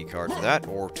yellow key card for that,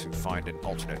 or to find an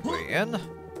alternate way in.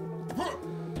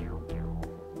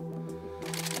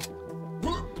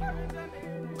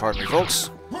 Pardon me, folks.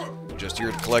 Just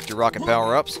here to collect your rocket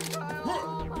power-ups.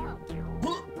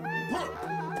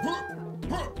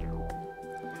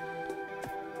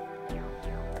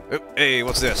 Oh, hey,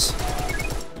 what's this?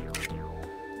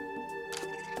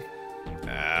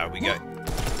 We got... I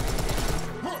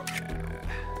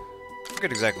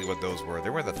forget exactly what those were. They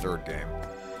were in the third game.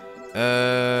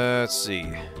 Let's see.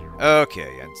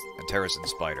 Okay, Antares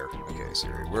Spider. Okay,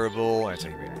 Siri wearable,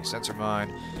 anti-humidity sensor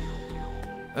mine.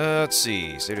 Let's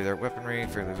see. State-of-the-art weaponry,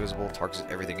 fairly visible, targets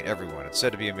everything and everyone. It's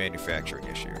said to be a manufacturing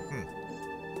issue.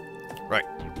 Right.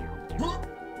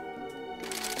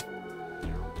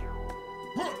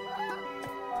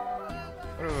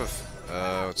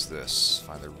 What's this?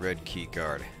 Find the red key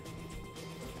card.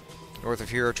 North of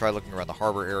here, try looking around the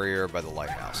harbor area by the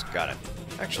lighthouse. Got it.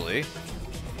 Actually...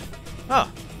 Huh.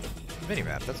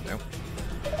 Minimap, that's new.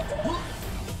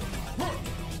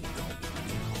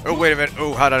 Oh, wait a minute.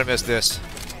 Oh, how did I miss this?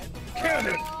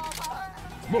 Cannon!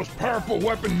 Most powerful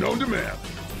weapon known to man,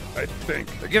 I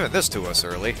think. They're giving this to us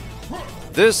early.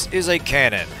 This is a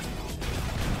cannon.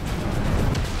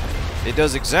 It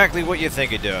does exactly what you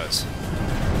think it does.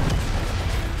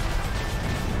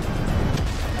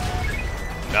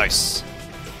 Nice.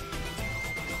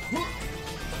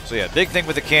 So yeah, big thing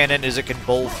with the cannon is it can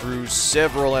bowl through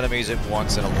several enemies at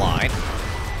once in a line.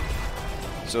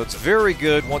 So it's very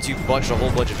good once you've bunched a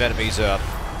whole bunch of enemies up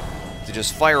to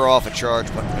just fire off a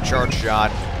charge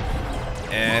shot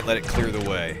and let it clear the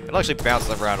way. It'll actually bounce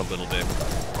them around a little bit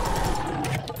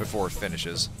before it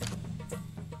finishes.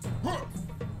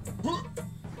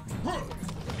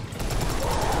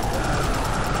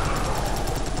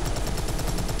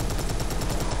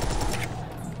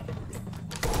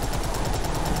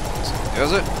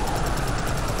 Does it?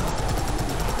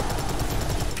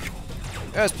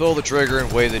 Just pull the trigger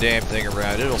and wave the damn thing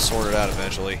around. It'll sort it out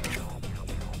eventually.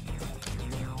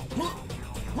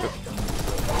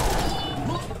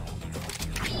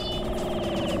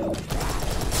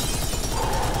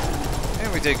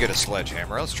 And we did get a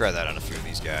sledgehammer. Let's try that on a few of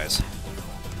these guys.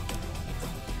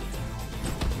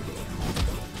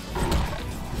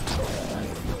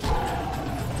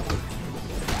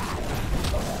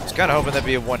 I was kind of hoping that'd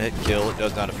be a one-hit kill. It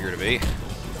does not appear to be.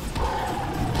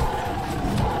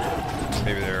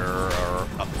 Maybe there are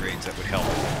upgrades that would help.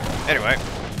 Anyway.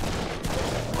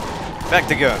 Back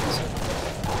to guns.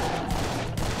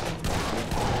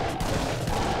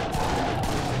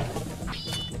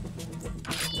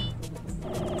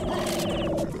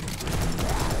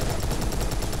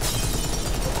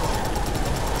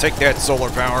 Take that, solar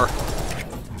power.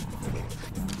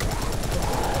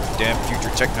 Damn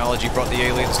future technology brought the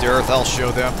aliens to Earth. I'll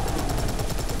show them.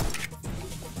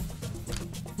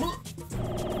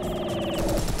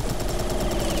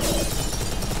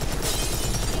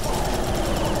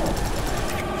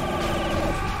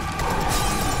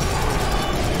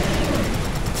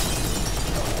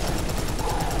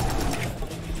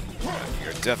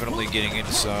 You're definitely getting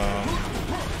into some...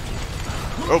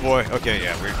 Oh boy. Okay,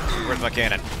 yeah. Where's my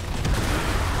cannon?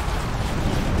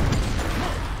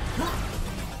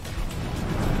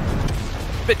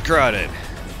 Bit crowded.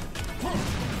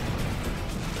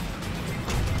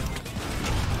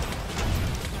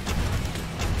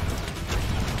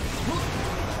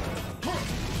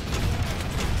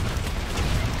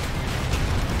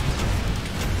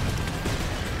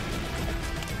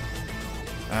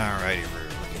 Alrighty, we're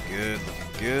looking good,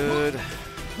 looking good.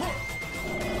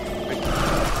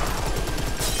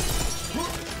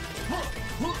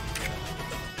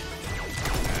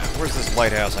 Where's this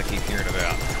lighthouse I keep hearing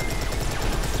about?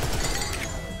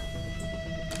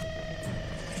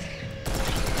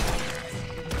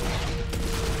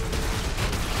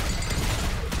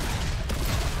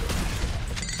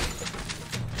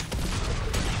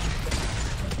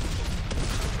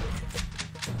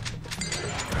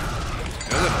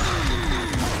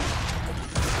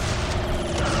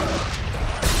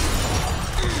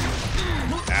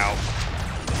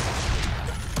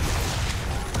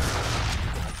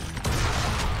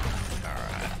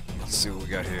 see what we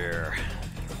got here.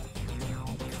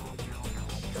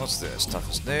 What's this? Tough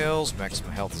as nails,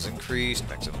 maximum health is increased,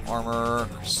 maximum armor,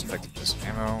 effectiveness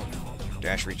ammo,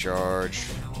 dash recharge,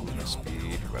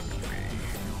 speed, weaponry.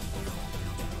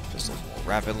 Pistols more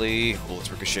rapidly, bullets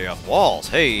ricochet off walls.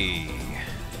 Hey!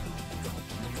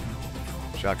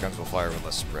 Shotguns will fire with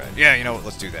less spread. Yeah, you know what?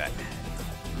 Let's do that.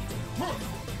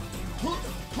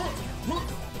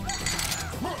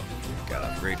 Gotta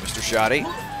upgrade Mr. Shoddy.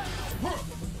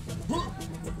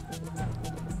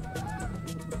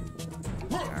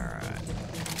 Alright.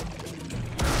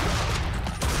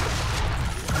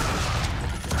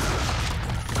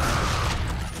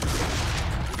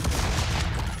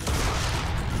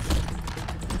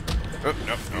 Oh,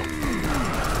 nope, nope.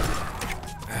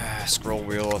 Scroll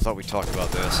wheel, I thought we talked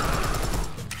about this.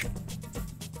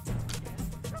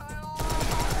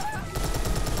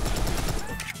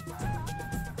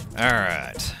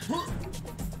 Alright.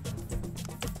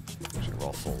 Should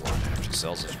roll full on energy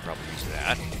cells, I should probably use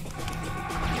that.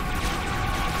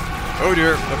 Oh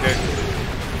dear, okay.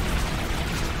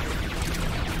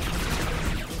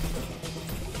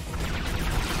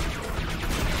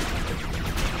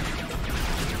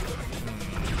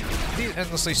 These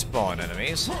endlessly spawn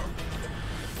enemies.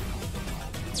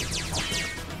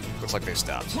 Looks like they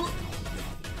stopped.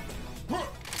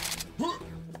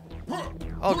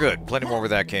 Oh good, plenty more where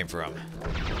that came from.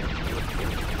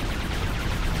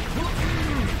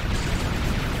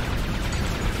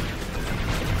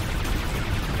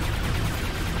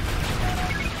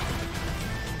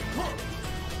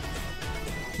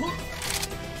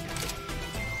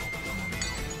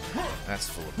 That's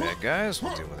full of bad guys,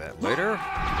 we'll deal with that later.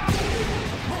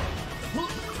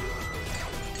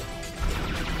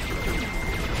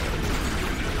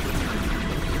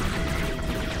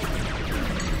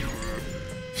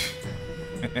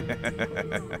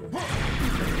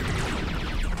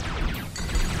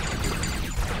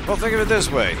 Well, think of it this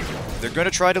way: they're going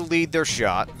to try to lead their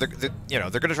shot. They're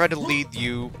going to try to lead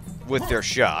you with their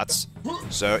shots.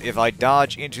 So if I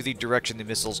dodge into the direction the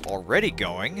missile's already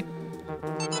going,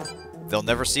 they'll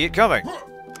never see it coming.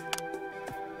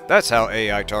 That's how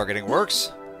AI targeting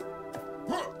works.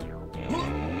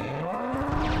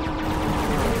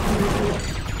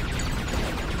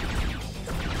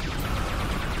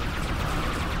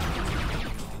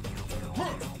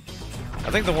 I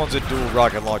think the ones that dual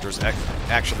rocket launchers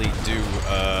actually do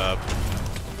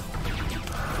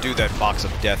that box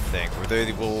of death thing, where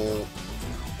they will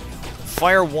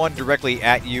fire one directly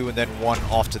at you and then one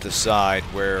off to the side,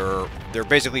 where they're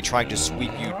basically trying to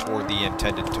sweep you toward the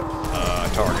intended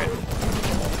target.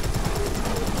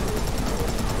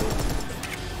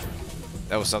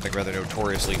 That was something rather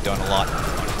notoriously done a lot in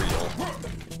Unreal.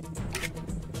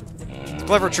 It's a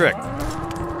clever trick.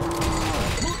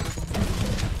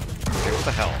 What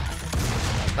the hell?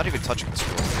 Not even touching the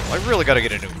scroll. I really gotta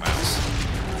get a new mouse.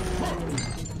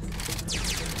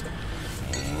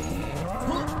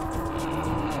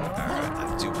 Alright,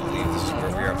 I do believe this is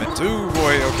where we are meant to. Ooh,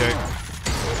 boy, okay.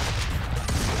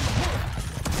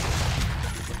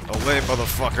 Olay,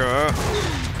 motherfucker.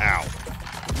 Ow.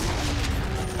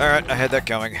 Alright, I had that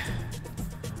coming.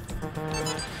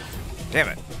 Damn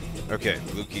it. Okay,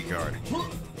 blue key card.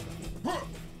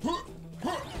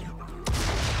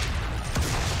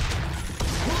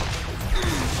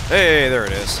 Hey, there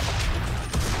it is.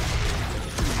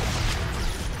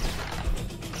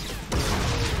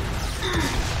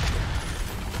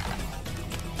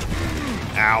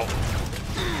 Ow.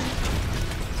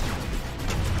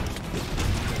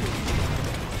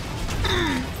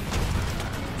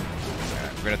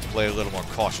 We're gonna have to play a little more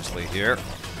cautiously here.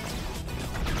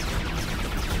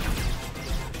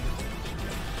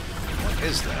 What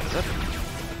is that? Is that...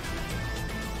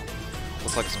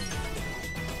 Looks like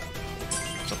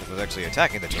something was actually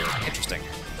attacking the turret. Interesting.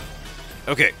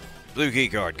 Okay, blue key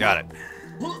card. Got it.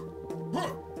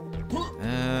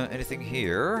 Anything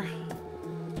here?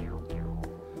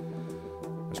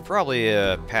 There's probably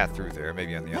a path through there,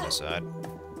 maybe on the other side.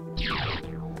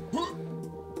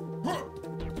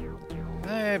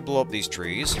 Blow up these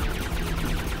trees.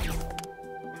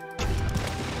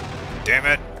 Damn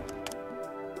it!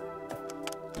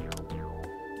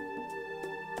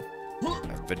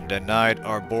 I've been denied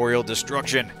arboreal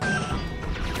destruction.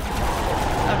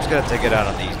 I'm just gonna take it out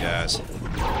on these guys.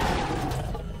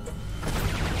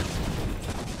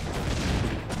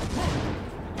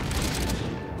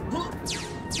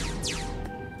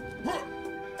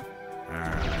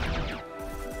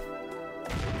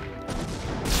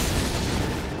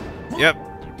 Yep.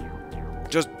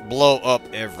 Just blow up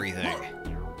everything.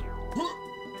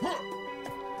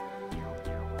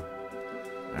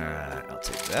 Alright. Alright, I'll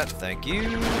take that. Thank you.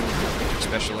 Anything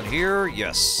special in here?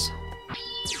 Yes.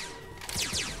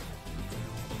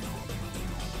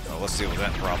 Well, let's deal with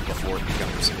that problem before it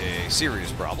becomes a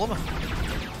serious problem.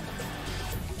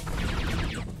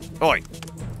 Oi!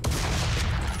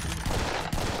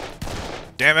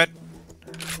 Damn it!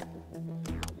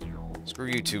 Screw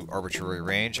you to arbitrary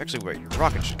range. Actually, wait,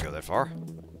 rocket should go that far.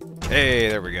 Hey,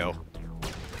 there we go.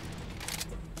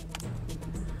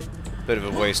 Bit of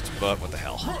a waste, but what the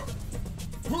hell.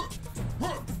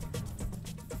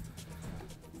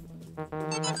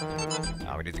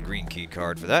 Now we need the green key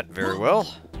card for that. Very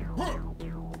well.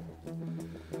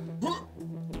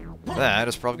 That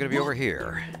is probably going to be over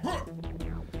here.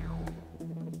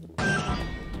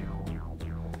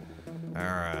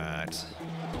 Alright.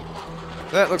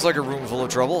 That looks like a room full of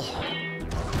trouble.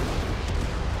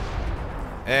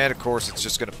 And of course it's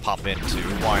just going to pop into,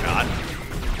 why not?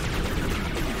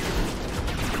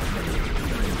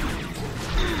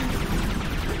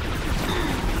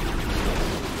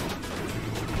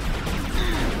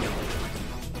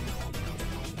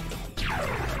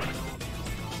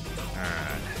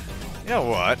 Alright. You know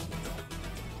what?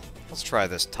 Let's try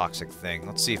this toxic thing.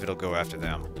 Let's see if it'll go after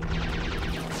them.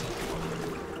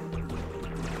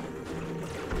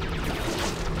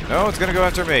 No, it's gonna go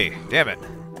after me. Damn it.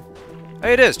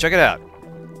 Hey, it is. Check it out.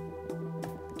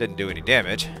 Didn't do any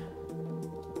damage.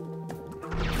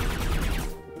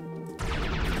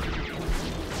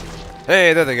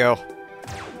 Hey, there they go.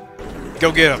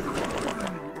 Go get them.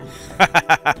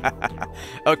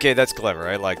 Okay, that's clever.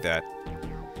 I like that.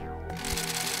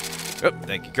 Oh,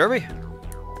 thank you, Kirby.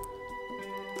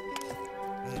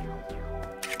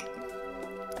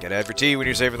 Gotta have your tea when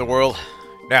you're saving the world.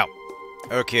 Now,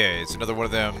 okay, it's another one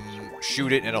of them.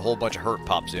 Shoot it and a whole bunch of hurt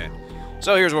pops in.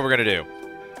 So here's what we're gonna do.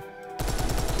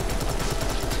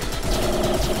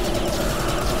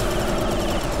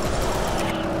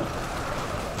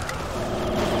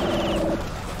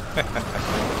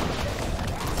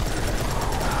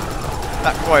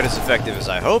 Not quite as effective as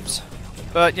I hoped,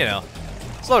 but you know,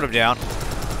 slowed him down.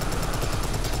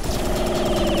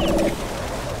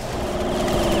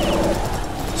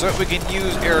 So we can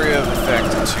use area of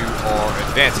effect to our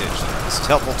advantage. This is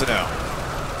helpful to know.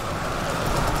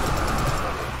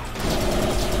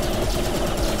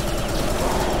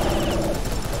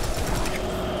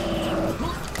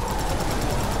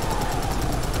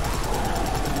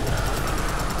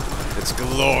 It's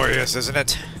glorious, isn't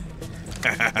it?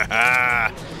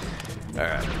 Alright.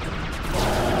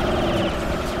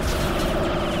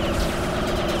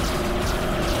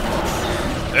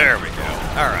 There we go.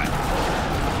 Alright.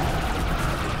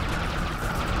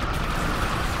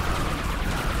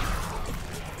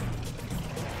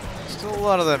 Still a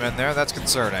lot of them in there. That's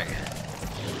concerning.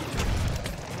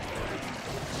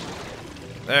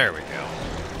 There we go.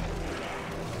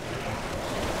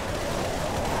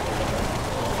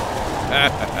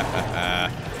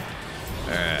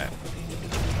 Alright.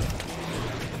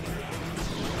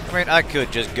 I mean, I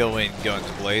could just go in guns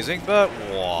blazing, but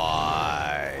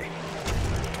why?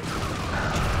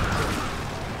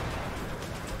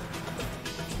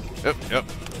 Yep, yep.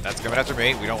 That's coming after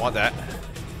me. We don't want that.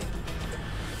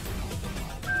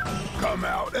 Come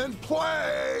out and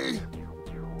play!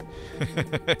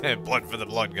 Blood for the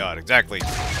blood god, exactly.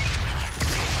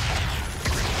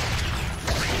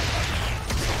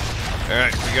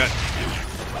 Alright, we got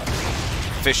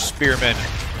fish spearmen.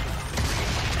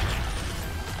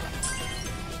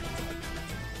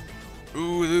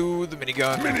 Ooh, the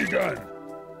minigun. Minigun!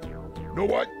 Know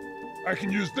what? I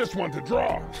can use this one to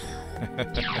draw.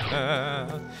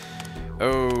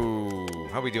 Oh,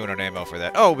 how we doing on ammo for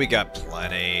that? Oh, we got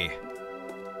plenty.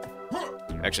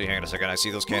 Actually, hang on a second. I see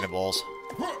those cannonballs.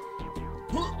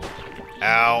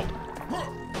 Ow.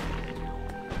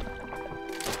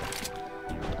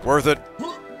 Worth it.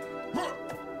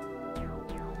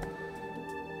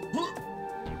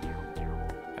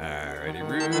 Alrighty,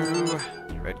 Roo.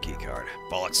 Red key card.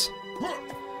 Bullets.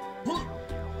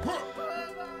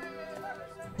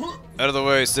 Out of the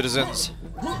way, citizens.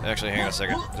 Actually, hang on a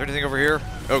second. Is there anything over here?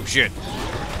 Oh, shit.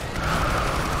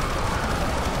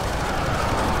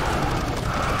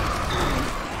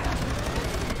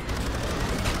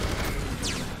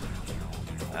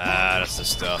 Ah, that's the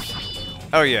stuff.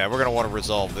 Oh yeah, we're gonna want to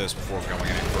resolve this before going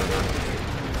any further.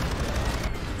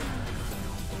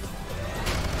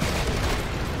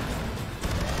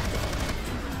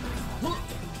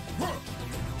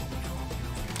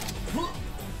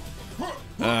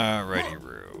 Alrighty,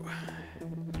 Roo.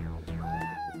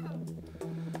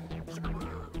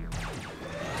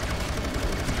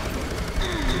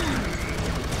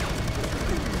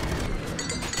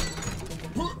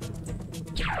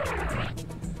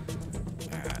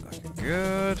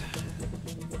 good.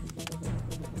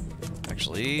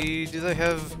 Actually, do they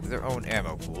have their own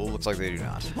ammo pool? Looks like they do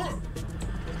not.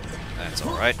 That's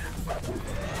alright.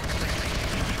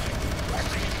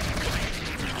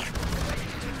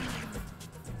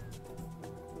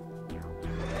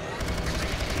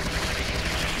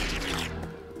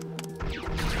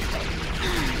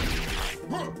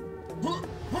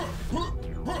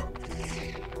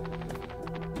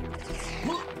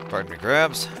 Pardon me,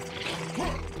 grabs.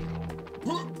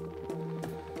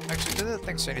 Actually, did that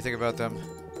thing say anything about them?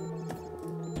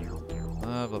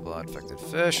 Blah, blah, blah. Infected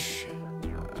fish.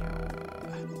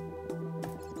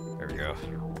 There we go.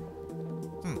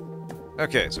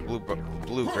 Okay, so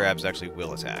blue crabs actually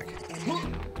will attack.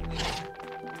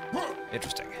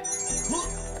 Interesting.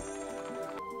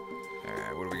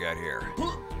 Alright, what do we got here?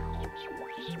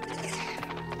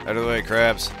 Out of the way,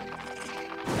 crabs.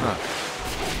 Huh.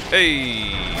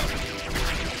 Hey!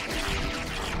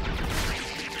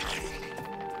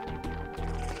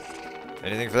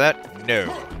 Anything for that? No.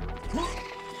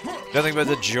 Nothing but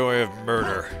the joy of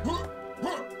murder.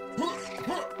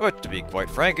 What, to be quite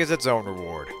frank, is its own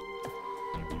reward.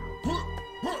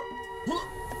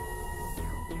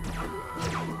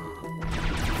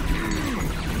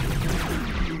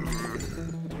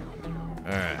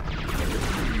 Alright.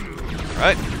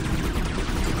 Alright.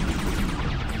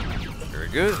 Very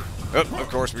good. Oh, of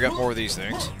course, we got more of these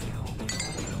things.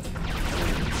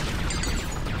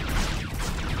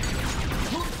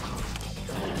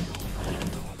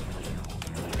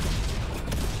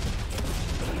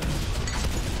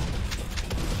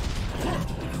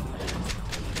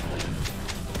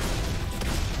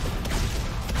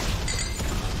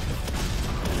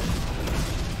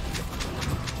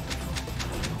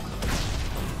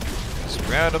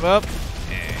 Round them up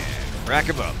and rack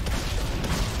them up.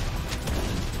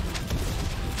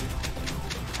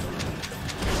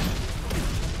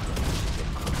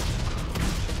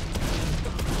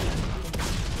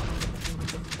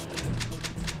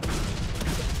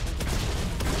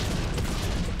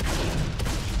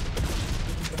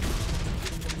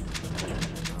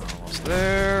 Almost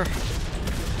there.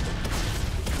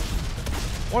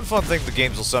 One fun thing the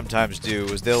games will sometimes do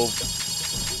is they'll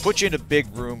put you in a big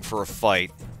room for a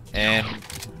fight, and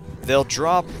they'll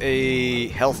drop a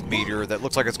health meter that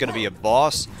looks like it's going to be a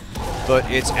boss, but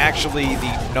it's actually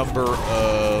the number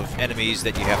of enemies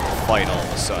that you have to fight all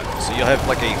of a sudden. So you'll have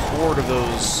like a horde of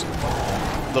those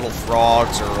little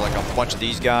frogs, or like a bunch of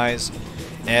these guys,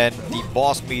 and the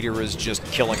boss meter is just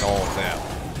killing all of them.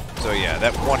 So yeah,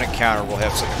 that one encounter will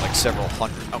have something like several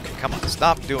hundred. Okay, come on,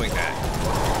 stop doing that.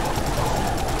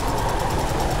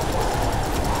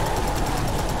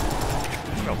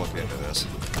 I'll look into this.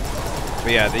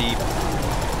 But yeah, the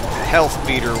health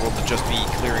meter will just be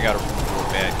clearing out a room full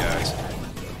of bad guys.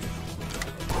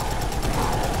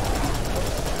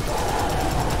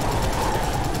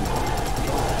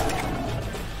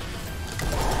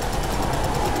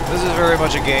 This is very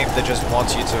much a game that just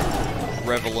wants you to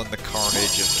revel in the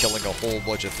carnage of killing a whole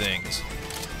bunch of things.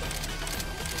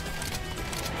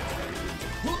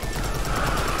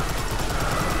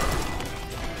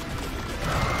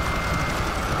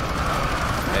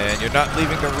 And you're not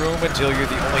leaving the room until you're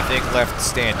the only thing left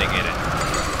standing in it.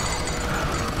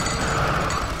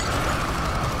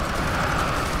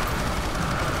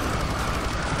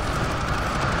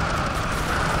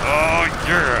 Oh,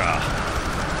 yeah!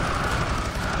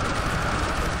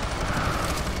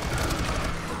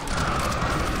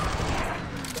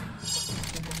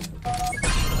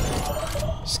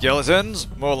 Skeletons?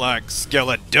 More like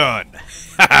skeleton.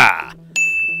 Haha!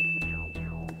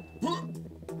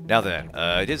 Now then,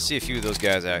 I did see a few of those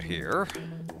guys out here.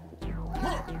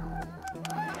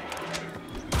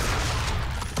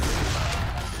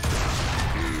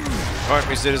 Pardon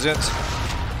me, citizens.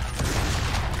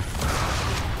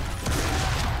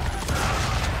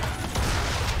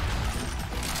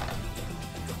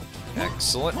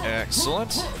 Excellent,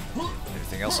 excellent.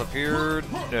 Anything else up here?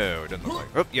 No, it doesn't look like.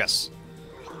 Oh, yes.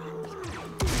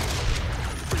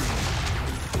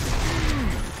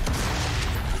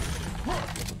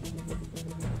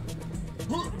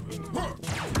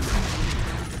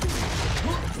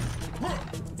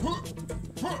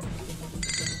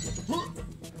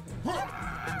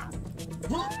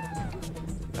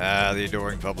 Ah, the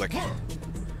adoring public.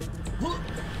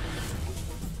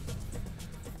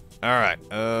 Alright,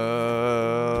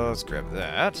 let's grab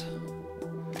that.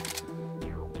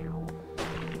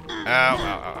 Ow,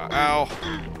 ow, ow, ow.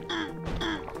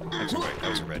 Actually, wait, that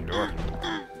was a red door.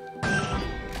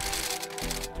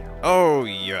 Oh,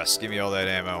 yes, give me all that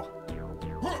ammo.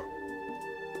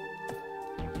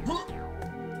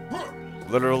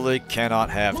 Literally cannot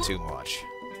have too much.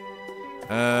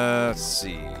 Let's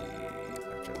see.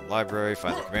 After the library,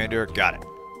 find the commander. Got it.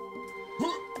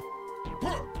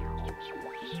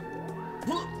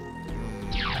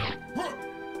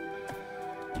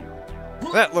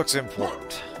 That looks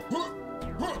important.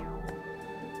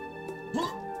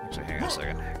 Actually, hang on a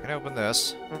second. Can I open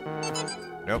this?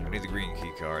 Nope, I need the green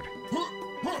key card.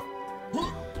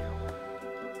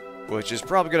 Which is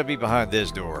probably going to be behind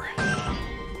this door.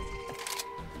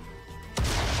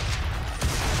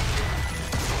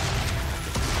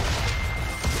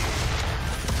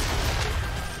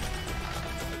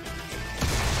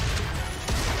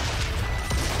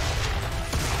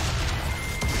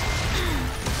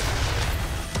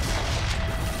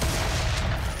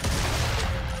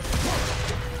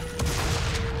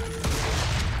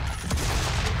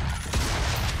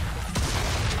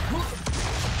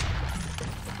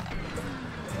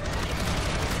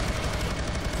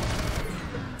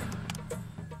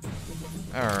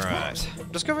 Alright. I'm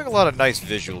discovering a lot of nice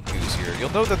visual cues here.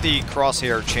 You'll note that the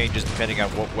crosshair changes depending on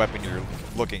what weapon you're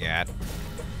looking at.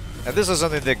 And this is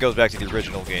something that goes back to the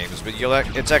original games, but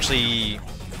it's actually...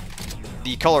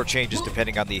 the color changes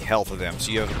depending on the health of them,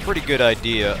 so you have a pretty good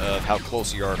idea of how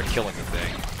close you are to killing the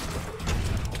thing.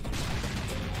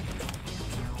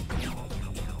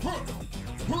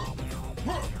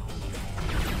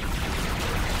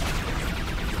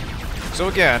 So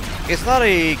again, it's not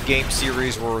a game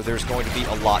series where there's going to be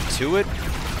a lot to it,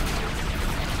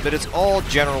 but it's all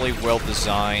generally well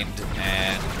designed,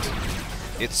 and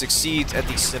it succeeds at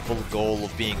the simple goal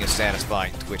of being a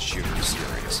satisfying Twitch shooter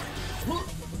series.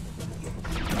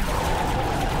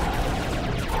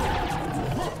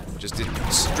 Just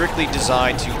strictly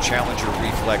designed to challenge your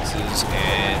reflexes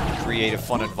and create a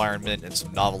fun environment and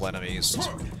some novel enemies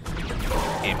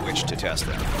in which to test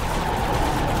them.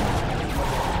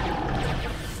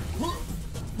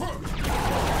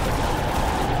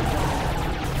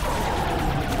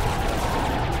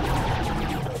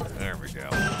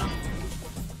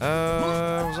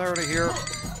 Was I already here?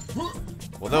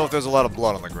 We'll know if there's a lot of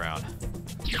blood on the ground.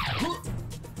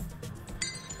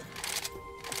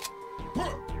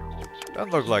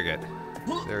 Doesn't look like it.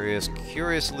 There he is,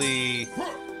 curiously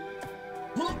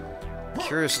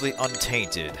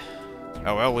untainted.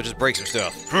 Oh well, we'll just break some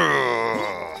stuff.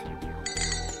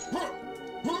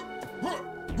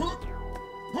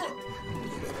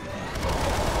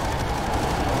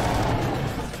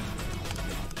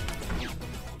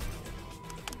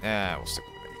 Yeah, we'll stick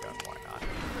with the minigun, why not?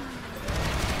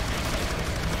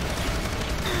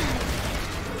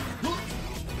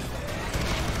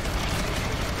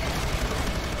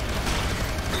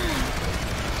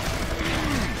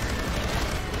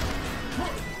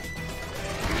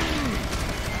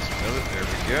 There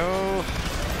we go.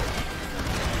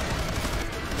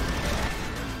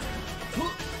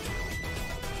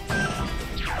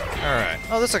 Alright.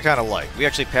 Oh, this I kind of like. We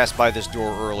actually passed by this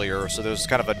door earlier, so there's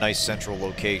kind of a nice central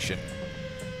location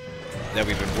that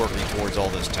we've been working towards all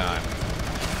this time.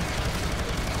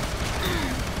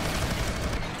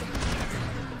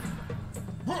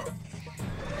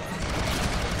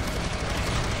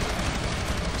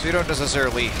 So you don't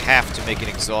necessarily have to make an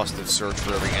exhaustive search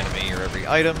for every enemy or every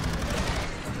item,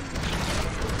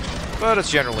 but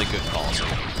it's generally good policy.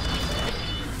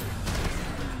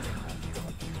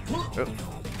 Oh.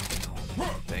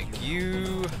 Thank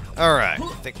you. Alright,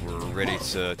 I think we're ready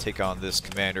to take on this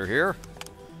commander here.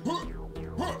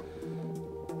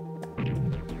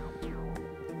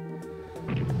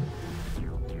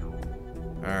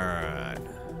 Alright.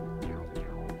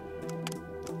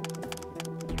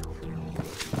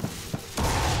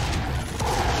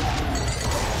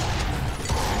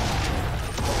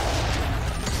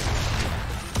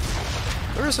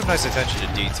 There is some nice attention to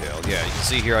detail. Yeah, you can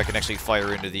see here I can actually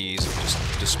fire into these and just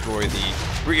destroy the...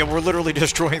 We're literally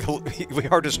destroying the... We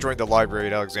are destroying the library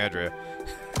at Alexandria.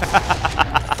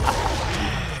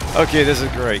 Okay, this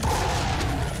is great.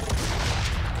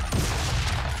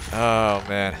 Oh,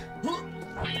 man.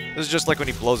 This is just like when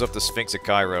he blows up the Sphinx at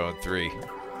Cairo in 3.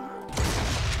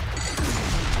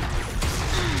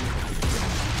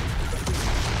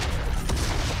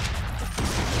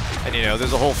 And, you know,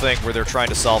 there's a whole thing where they're trying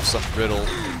to solve some riddle.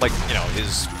 Like, you know,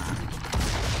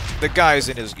 the guys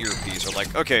in his earpiece are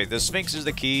like, okay, the Sphinx is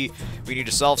the key. We need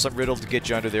to solve some riddle to get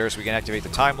you under there so we can activate the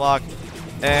time lock.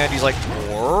 And he's like,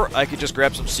 or I could just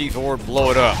grab some C4 and blow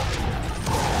it up.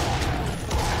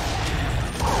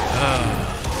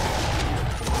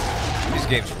 These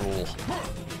games rule.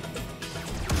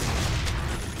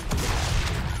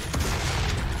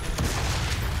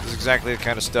 This is exactly the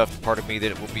kind of stuff, part of me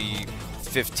that it will be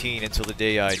 15 until the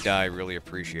day I die really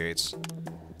appreciates.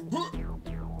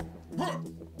 Alright,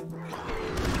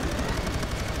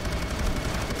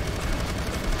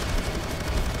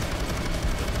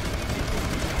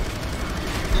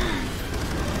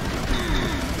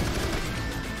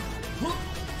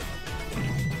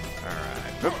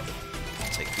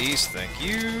 take these, thank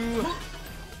you.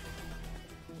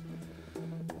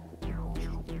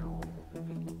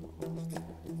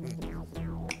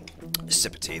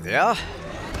 Sip of tea there.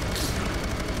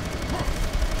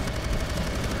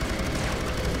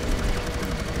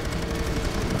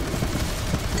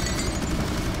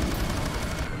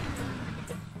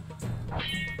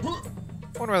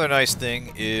 One rather nice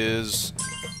thing is,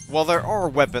 while there are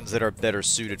weapons that are better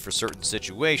suited for certain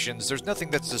situations, there's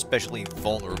nothing that's especially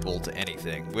vulnerable to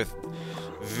anything, with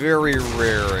very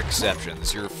rare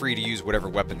exceptions. You're free to use whatever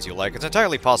weapons you like. It's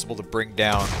entirely possible to bring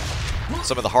down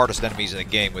some of the hardest enemies in the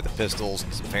game with the pistols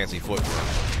and some fancy footwork.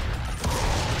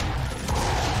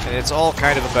 And it's all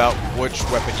kind of about which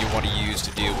weapon you want to use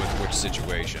to deal with which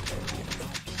situation.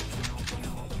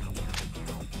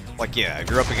 Like, yeah, if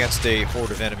you're up against a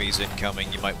horde of enemies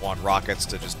incoming, you might want rockets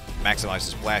to just maximize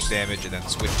the splash damage and then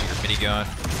switch to your minigun.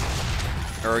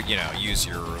 Or, you know, use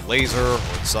your laser, or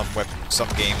in some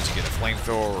games you get a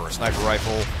flamethrower or a sniper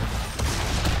rifle.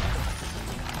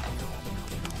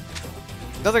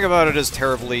 Nothing about it is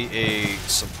terribly a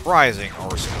surprising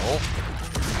arsenal,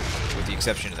 with the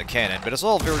exception of the cannon, but it's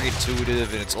all very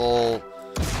intuitive, and it's all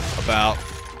about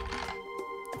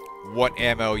what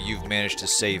ammo you've managed to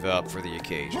save up for the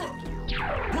occasion.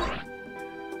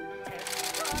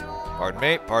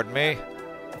 Pardon me.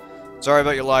 Sorry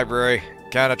about your library.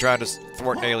 Kinda trying to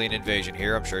thwart an alien invasion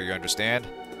here, I'm sure you understand.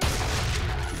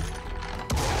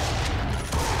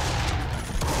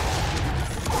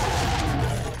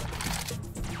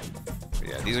 But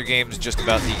yeah, these are games just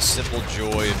about the simple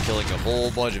joy of killing a whole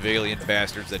bunch of alien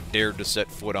bastards that dared to set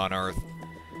foot on Earth.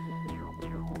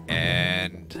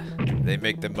 And they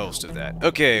make the most of that.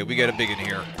 Okay, we got a big in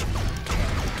here.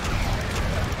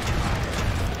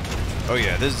 Oh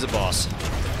yeah, this is the boss.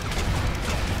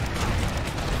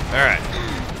 Alright.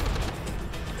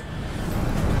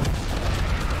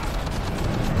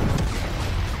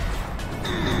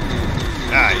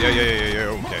 Ah, yeah,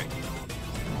 okay.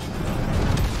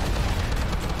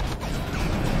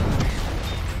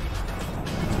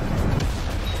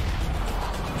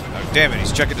 Oh, damn it,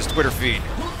 he's checking his Twitter feed.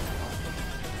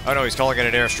 Oh no, he's calling it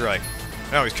an airstrike.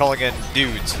 No, he's calling in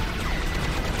dudes.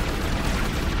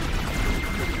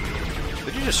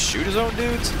 Did he just shoot his own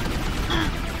dudes?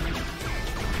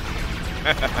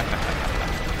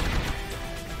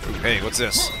 Ooh, hey, what's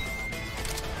this?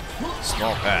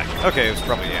 Small pack. Okay, it was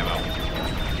probably ammo.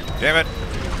 Damn it.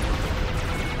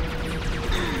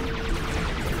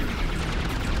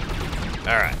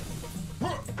 Alright.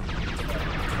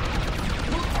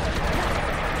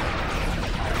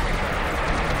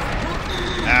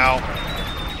 Ow.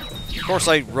 Of course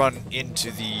I run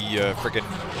into the frickin'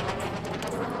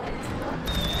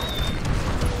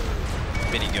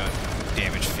 minigun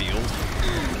damage field.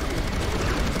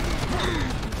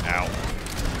 Ow.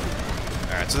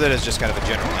 Alright, so that is just kind of a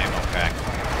general ammo pack.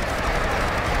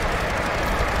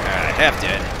 Alright, half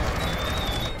dead.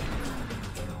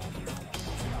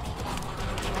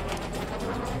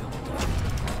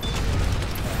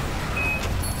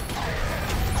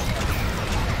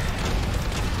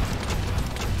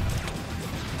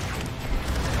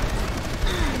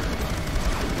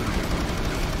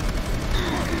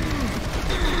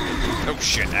 Oh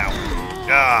shit, ow.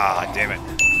 Ah, damn it.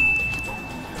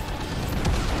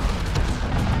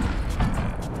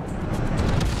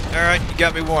 Alright, you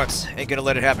got me once. Ain't gonna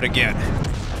let it happen again.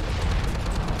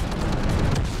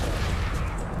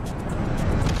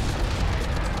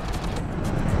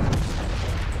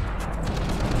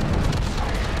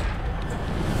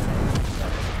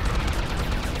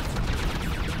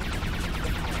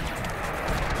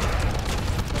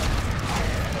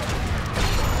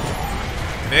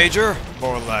 Major?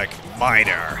 More like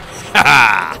minor. Ha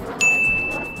ha!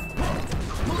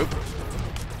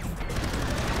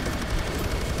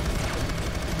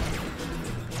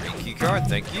 Card,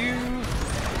 thank you.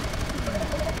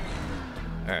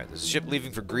 Alright, there's a ship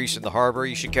leaving for Greece in the harbor.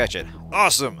 You should catch it.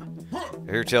 Awesome!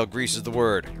 I hear tell Greece is the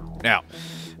word. Now,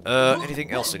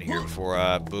 anything else in here before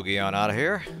I boogie on out of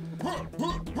here?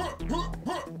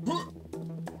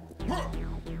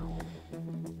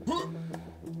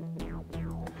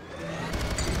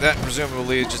 That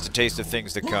presumably is just a taste of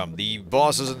things to come. The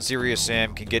bosses in Serious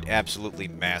Sam can get absolutely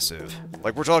massive.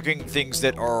 Like, we're talking things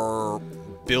that are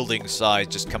building size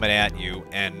just coming at you,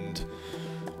 and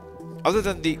Other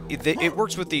than it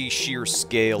works with the sheer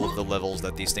scale of the levels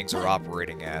that these things are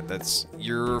operating at.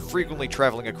 You're frequently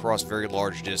traveling across very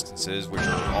large distances, which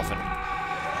are often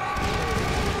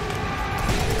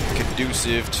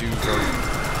conducive to very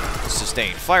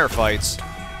sustained firefights.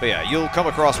 But yeah, you'll come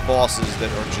across bosses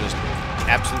that are just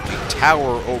absolutely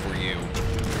tower over you.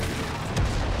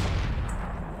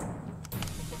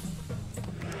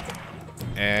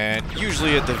 And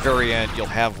usually at the very end, you'll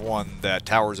have one that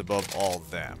towers above all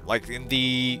of them. Like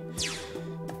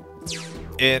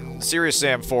in Serious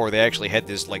Sam 4, they actually had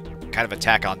this, like, kind of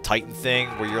Attack on Titan thing,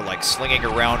 where you're, like, slinging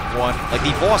around one. Like,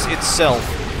 the boss itself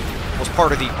was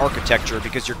part of the architecture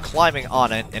because you're climbing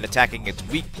on it and attacking its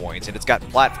weak points, and it's got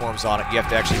platforms on it you have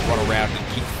to actually run around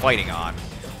and keep fighting on.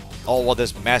 All while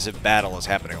this massive battle is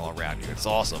happening all around you. It's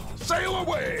awesome. Sail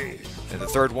away! And the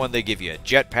third one, they give you a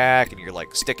jetpack, and you're,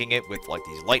 like, sticking it with, like,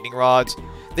 these lightning rods.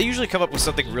 They usually come up with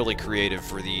something really creative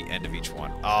for the end of each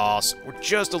one. So we're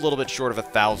just a little bit short of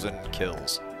 1,000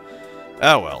 kills.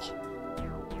 Oh, well.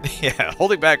 Yeah,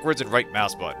 holding backwards and right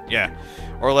mouse button. Yeah.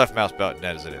 Or left mouse button,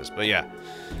 as it is. But, yeah.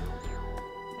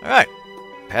 Alright.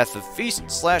 Path of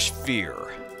Feast/Fear.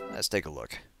 Let's take a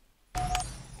look.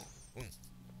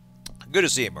 Good to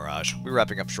see you, Mirage. We're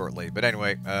wrapping up shortly. But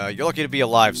anyway, you're lucky to be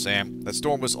alive, Sam. That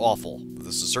storm was awful.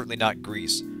 This is certainly not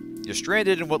Greece. You're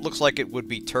stranded in what looks like it would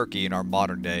be Turkey in our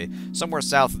modern day, somewhere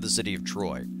south of the city of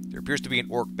Troy. There appears to be an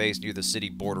orc base near the city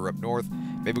border up north.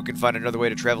 Maybe we can find another way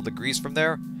to travel to Greece from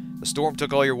there? The storm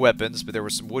took all your weapons, but there were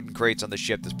some wooden crates on the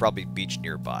ship that's probably beached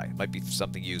nearby. Might be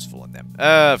something useful in them.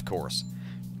 Of course.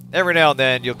 Every now and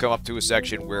then, you'll come up to a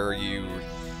section where you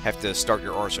have to start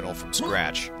your arsenal from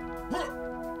scratch.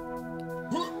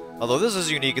 Although this is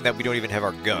unique in that we don't even have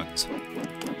our guns.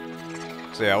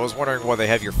 So yeah, I was wondering why they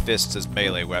have your fists as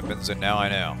melee weapons, and now I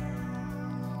know.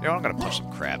 You know, I'm gonna punch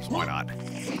some crabs, why not?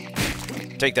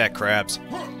 Take that, crabs.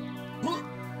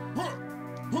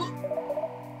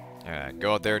 Alright,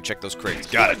 go out there and check those crates.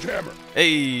 Got it! Sledgehammer!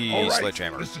 Hey, All right,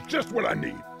 sledgehammer. this is just what I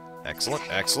need. Excellent,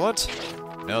 excellent.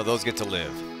 No, those get to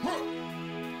live.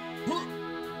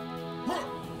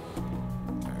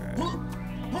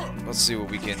 Let's see what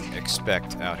we can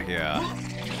expect out here.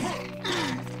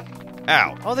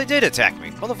 Ow! Oh, they did attack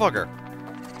me! Motherfucker!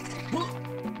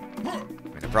 I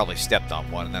mean, I probably stepped on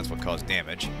one, and that's what caused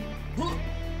damage.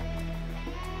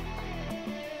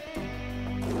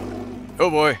 Oh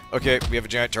boy! Okay, we have a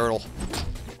giant turtle.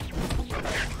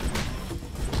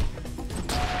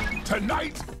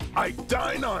 Tonight, I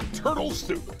dine on turtle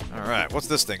soup. Alright, what's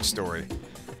this thing's story?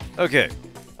 Okay.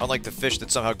 Unlike the fish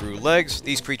that somehow grew legs,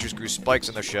 these creatures grew spikes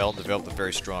in their shell and developed a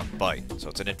very strong bite. So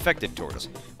it's an infected tortoise.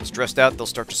 When stressed out, they'll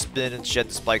start to spin and shed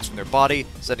the spikes from their body,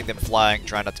 sending them flying,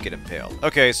 trying not to get impaled.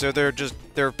 Okay, so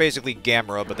they're basically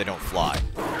Gamera, but they don't fly.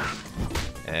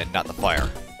 And not the fire.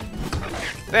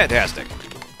 Fantastic.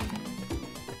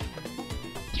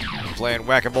 I'm playing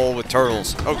whack-a-mole with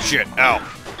turtles. Oh shit, ow.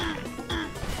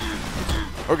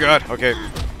 Oh god, okay.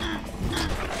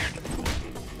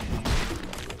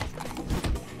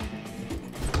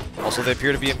 Also, they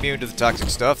appear to be immune to the toxic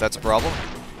stuff. That's a problem.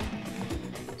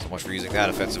 So much for using that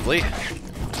offensively.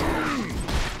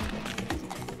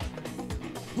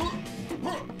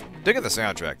 Digging the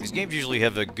soundtrack. These games usually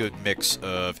have a good mix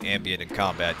of ambient and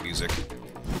combat music.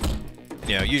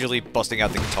 You know, usually busting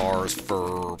out the guitars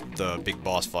for the big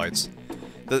boss fights.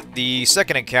 The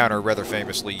second encounter rather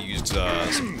famously used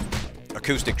some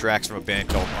acoustic tracks from a band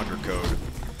called Undercode.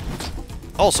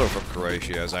 Also from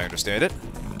Croatia, as I understand it.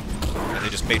 And they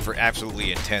just made for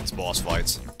absolutely intense boss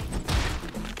fights.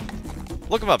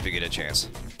 Look them up if you get a chance.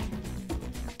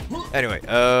 Anyway,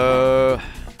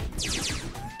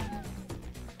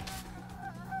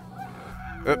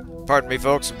 pardon me,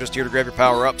 folks. I'm just here to grab your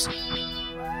power-ups.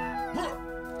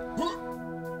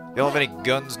 Y'all have any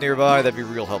guns nearby? That'd be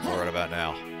real helpful right about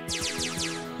now.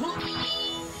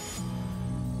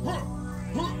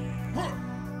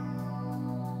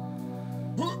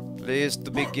 Please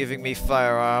to be giving me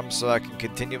firearms so I can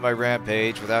continue my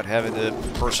rampage without having to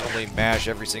personally mash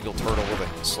every single turtle with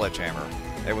a sledgehammer.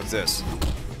 Hey, what's this?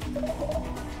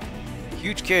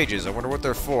 Huge cages. I wonder what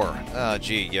they're for. Ah,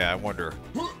 gee, yeah, I wonder.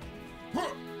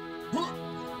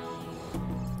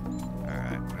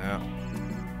 Alright, well.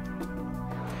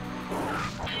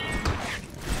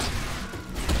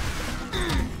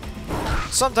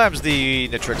 Sometimes the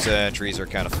Nitrixa entries are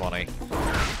kind of funny.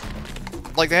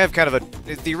 Like, they have kind of a...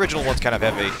 The original ones kind of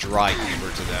have a dry humor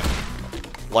to them.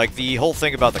 Like, the whole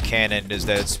thing about the cannon is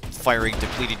that it's firing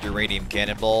depleted uranium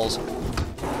cannonballs.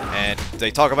 And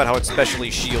they talk about how it's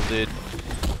specially shielded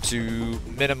to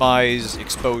minimize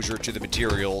exposure to the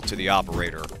material to the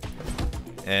operator.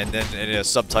 And then in a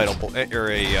subtitle,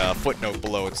 or a footnote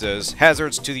below, it says,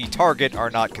 hazards to the target are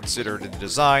not considered in the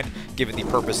design, given the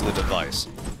purpose of the device.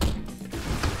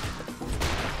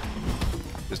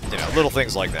 Just, you know, little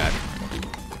things like that.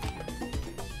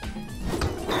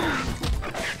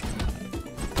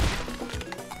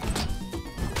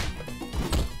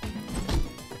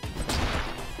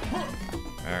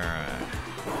 Alright.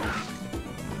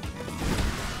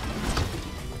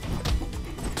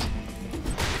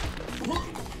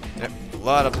 Yep, a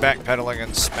lot of backpedaling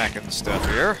and smacking stuff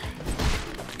here.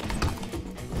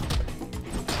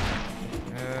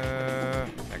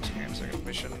 Next game, second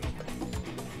mission.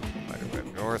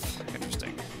 Spiderweb North.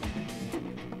 Interesting.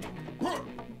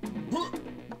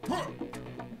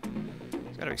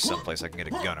 There's gotta be someplace I can get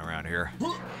a gun around here.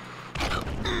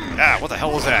 Ah, what the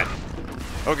hell was that?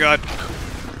 Oh god.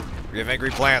 We have angry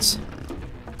plants.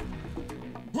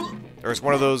 There's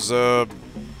one of those,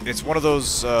 it's one of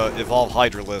those, evolved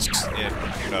hydralisks in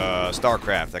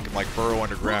StarCraft that can, like, burrow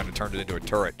underground and turn it into a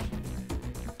turret.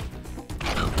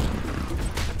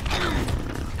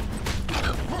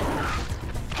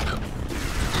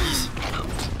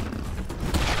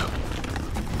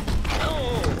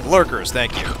 Lurkers,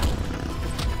 thank you.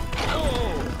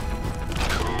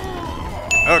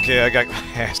 Okay, I got my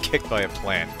ass kicked by a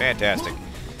plant. Fantastic.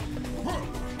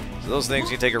 So those things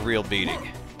can take a real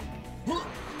beating.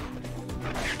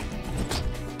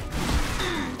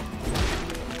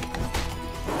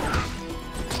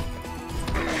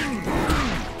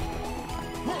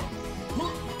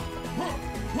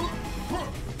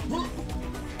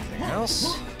 Anything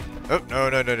else? Oh, no.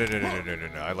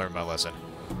 I learned my lesson.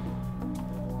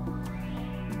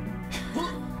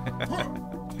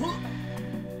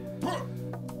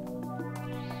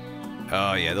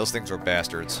 Oh yeah, those things were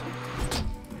bastards.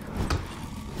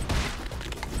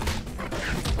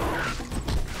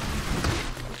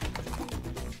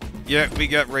 Yeah, we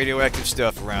got radioactive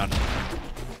stuff around.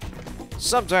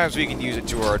 Sometimes we can use it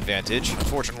to our advantage.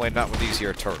 Unfortunately, not with these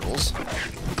here turtles.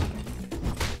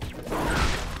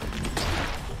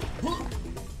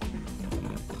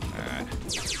 Alright.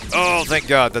 Oh, thank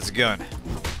God, that's a gun.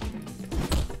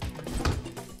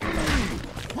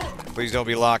 Please don't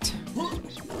be locked.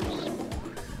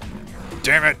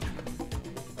 Damn it!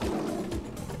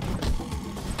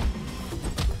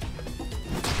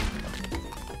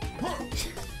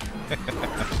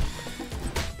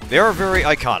 They are very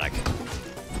iconic.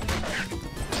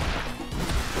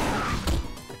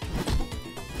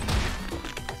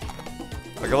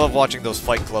 Like, I love watching those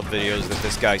Fight Club videos that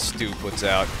this guy Stu puts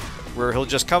out, where he'll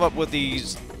just come up with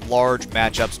these large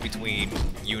matchups between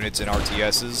units and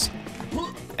RTSs,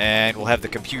 and we'll have the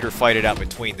computer fight it out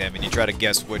between them, and you try to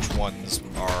guess which ones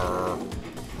are...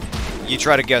 You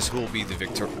try to guess who will be the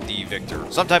victor.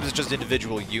 Sometimes it's just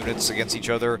individual units against each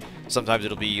other. Sometimes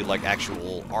it'll be, like,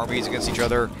 actual armies against each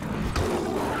other.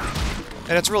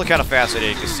 And it's really kind of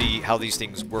fascinating to see how these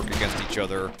things work against each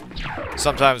other.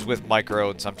 Sometimes with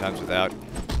micro, and sometimes without.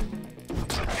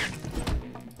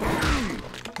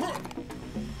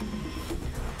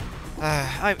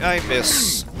 I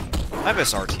miss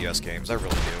RTS games, I really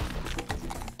do.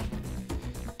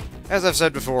 As I've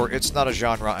said before, it's not a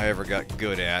genre I ever got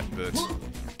good at, but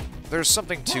there's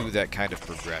something to that kind of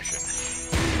progression.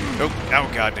 Oh,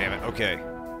 god damn it, okay.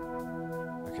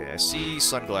 Okay, I see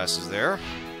sunglasses there.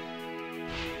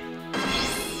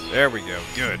 There we go,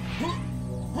 good.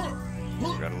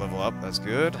 Gotta level up, that's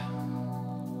good.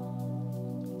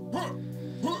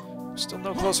 Still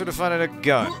no closer to finding a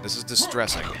gun. This is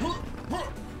distressing.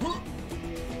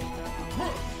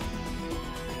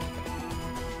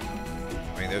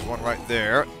 I mean, there's one right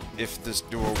there. If this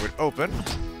door would open.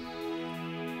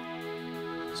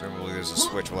 Presumably there's a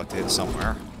switch we'll have to hit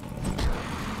somewhere.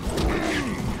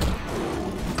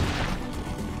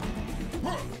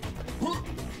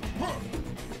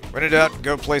 Run it out and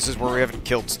go places where we haven't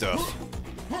killed stuff.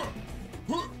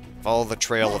 Follow the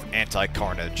trail of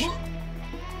anti-carnage.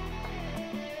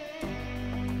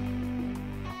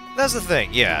 That's the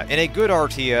thing, yeah. In a good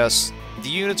RTS, the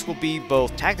units will be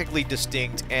both tactically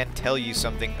distinct and tell you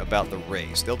something about the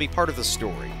race. They'll be part of the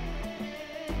story.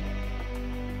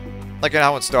 Like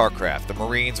how in StarCraft, the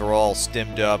Marines are all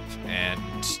stimmed up and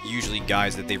usually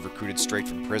guys that they've recruited straight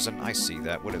from prison. I see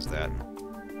that. What is that?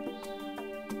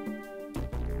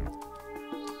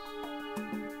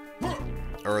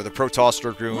 Or the Protoss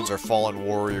Dragoons are fallen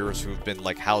warriors who've been,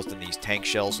 like, housed in these tank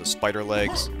shells with spider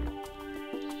legs.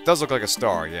 Does look like a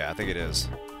star, yeah, I think it is.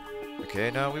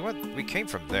 Okay, no, we came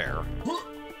from there.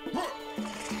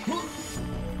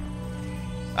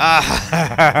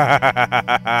 Ah!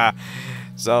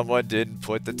 Someone didn't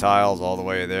put the tiles all the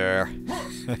way there.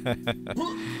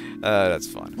 That's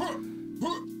fun.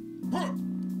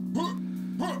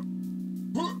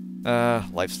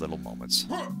 Life's little moments.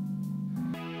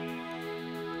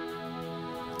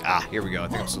 Ah, here we go. I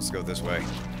think I'm supposed to go this way.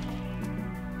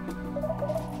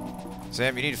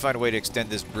 Sam, you need to find a way to extend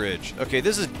this bridge. Okay,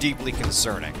 this is deeply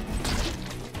concerning.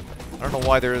 I don't know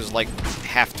why there's, like,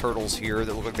 half-turtles here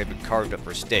that look like they've been carved up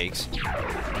for steaks.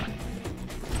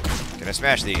 Can I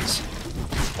smash these?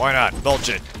 Why not? Mulch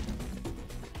it.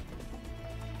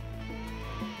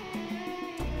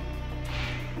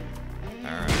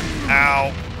 Alright.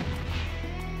 Ow!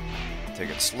 Take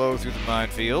it slow through the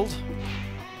minefield.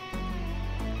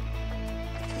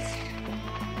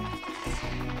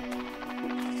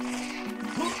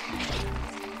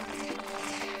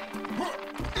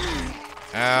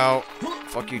 Ow.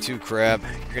 Fuck you too, crab.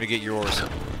 You're gonna get yours.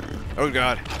 Oh,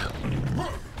 God.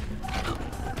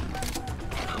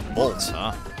 Bolts,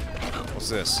 huh? What's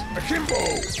this? Akimbo!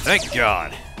 Thank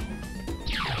God.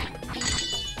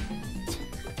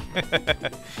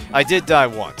 I did die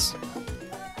once.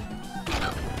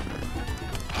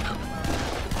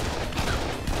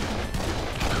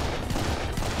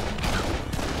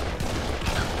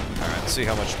 Alright, let's see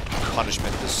how much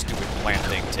punishment this stupid plant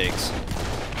thing takes.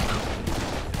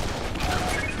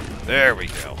 There we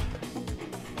go.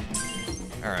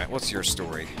 Alright, what's your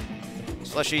story?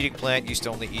 This flesh-eating plant used to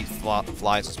only eat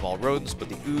flies and small rodents, but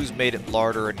the ooze made it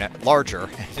larger, and now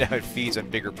it feeds on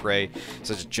bigger prey,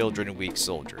 such as children and weak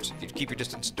soldiers. If you keep your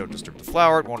distance and don't disturb the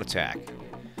flower, it won't attack.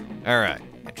 Alright,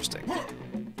 interesting.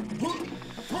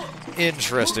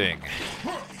 Interesting.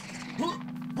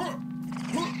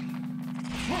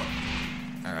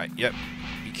 Alright, yep.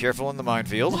 Be careful in the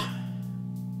minefield.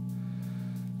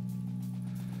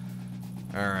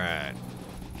 Alright.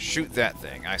 Shoot that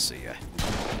thing. I see ya.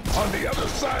 On the other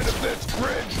side of this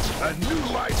bridge, a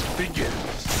new life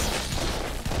begins.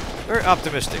 Very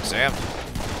optimistic, Sam.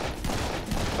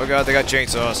 Oh God, they got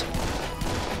chainsaws.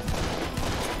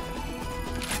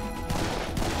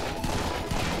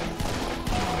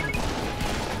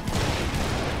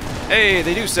 Hey,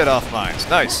 they do set off mines.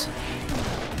 Nice.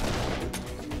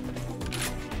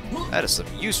 That is some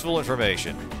useful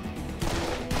information.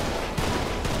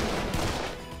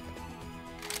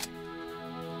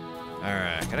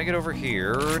 Alright, can I get over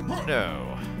here?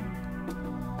 No.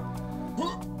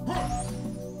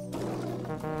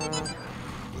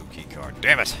 Blue key card.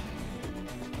 Damn it!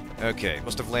 Okay,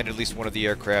 must have landed at least one of the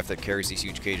aircraft that carries these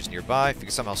huge cages nearby. If you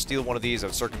could somehow steal one of these, that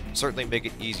would certainly make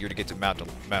it easier to get to Mount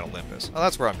Olympus. Oh,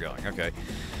 that's where I'm going. Okay.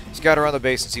 Scout around the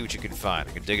base and see what you can find.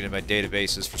 I can dig into my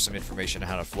databases for some information on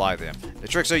how to fly them. The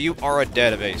tricks are you are a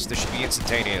database. This should be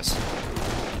instantaneous.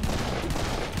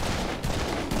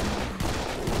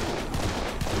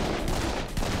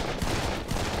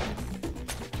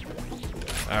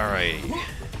 Alrighty.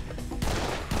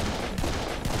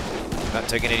 Not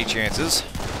taking any chances.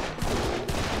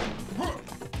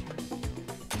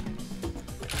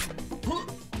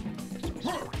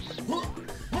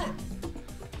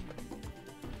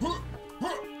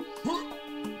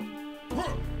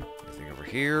 Anything over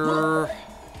here?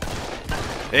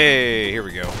 Hey, here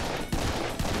we go.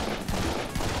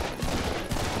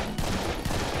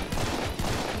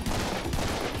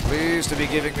 Please to be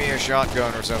giving me a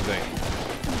shotgun or something.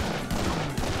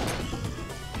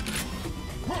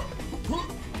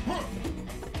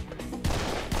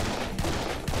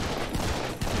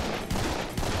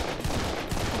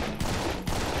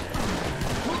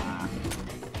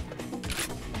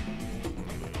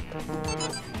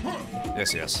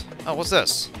 Yes, yes. Oh, what's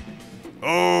this?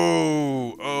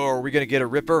 Oh, are we gonna get a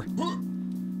ripper?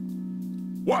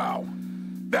 Wow,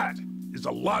 that is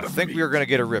a lot of I think meat. we are gonna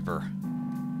get a ripper.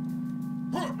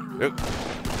 Oop.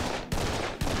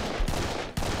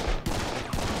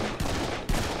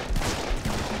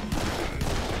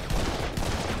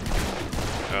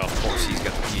 Oh, of course he's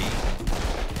got the key.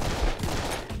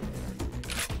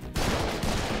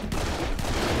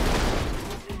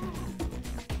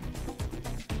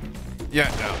 Yeah,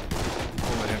 no.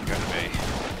 We'll let him go to me.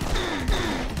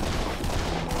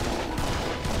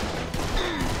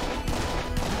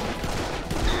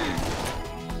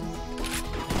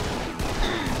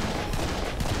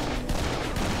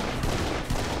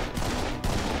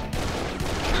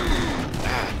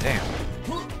 Ah, damn.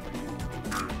 Oof.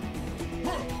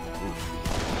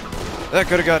 That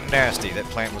could have gotten nasty. That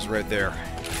plant was right there.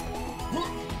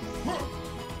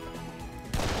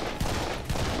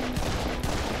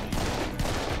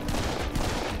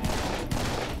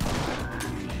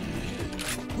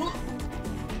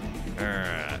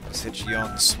 Hit you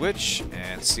on the switch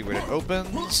and see what it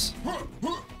opens.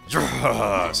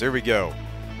 Yes, here we go.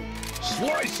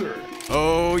 Slicer!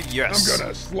 Oh, yes. I'm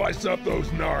gonna slice up those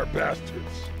gnar bastards.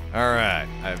 Alright.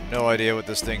 I have no idea what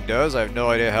this thing does. I have no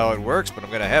idea how it works, but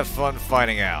I'm gonna have fun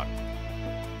finding out.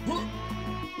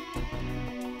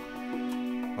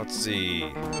 Let's see.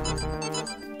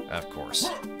 Of course.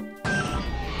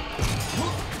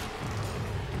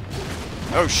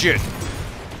 Oh, shit.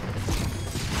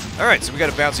 Alright, so we got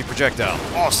a bouncy projectile.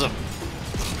 Awesome.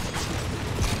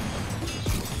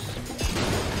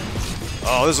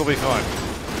 Oh, this will be fun.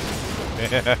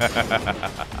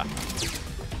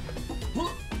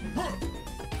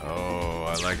 Oh,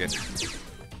 I like it.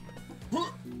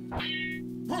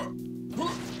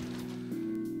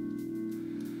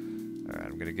 Alright,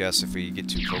 I'm gonna guess if we get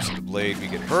too close to the blade, we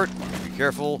get hurt. Be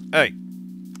careful. Hey!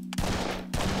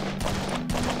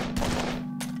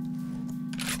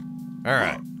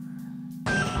 Alright.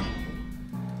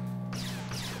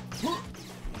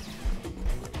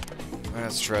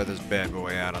 Let's try this bad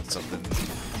boy out on something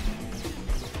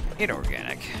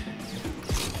inorganic.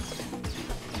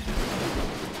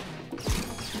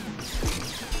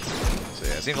 So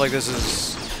yeah, it seems like this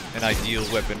is an ideal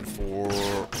weapon for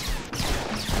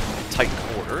tight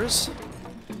quarters.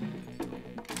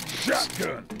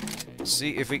 Shotgun! Let's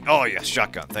see if we... Oh yes,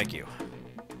 shotgun, thank you.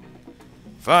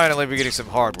 Finally, we're getting some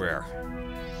hardware.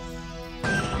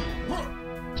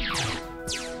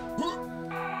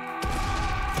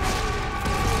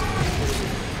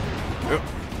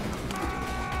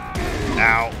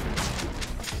 Ow.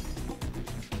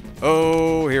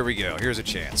 Oh, here we go. Here's a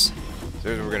chance. So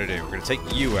here's what we're going to do. We're going to take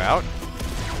you out.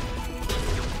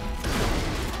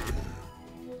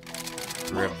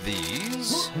 Grab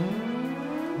these.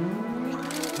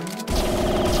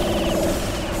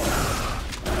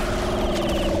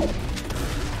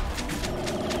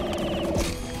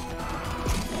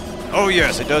 Oh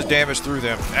yes, it does damage through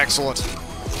them. Excellent.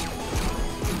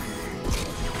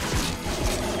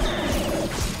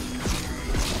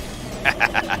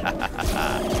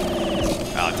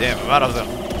 Oh, damn, I'm out of them.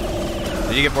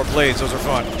 Then you get more blades, those are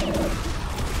fun.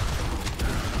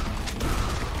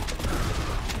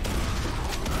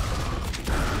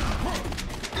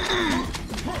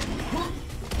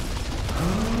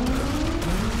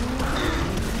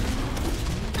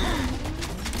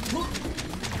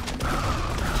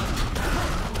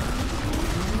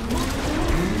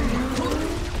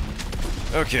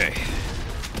 Okay.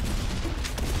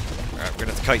 Alright, we're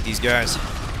gonna have to kite these guys.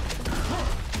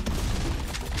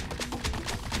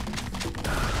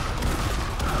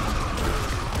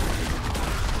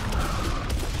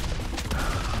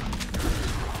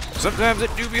 Sometimes it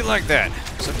do be like that.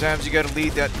 Sometimes you gotta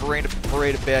lead that parade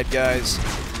of bad guys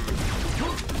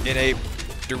in a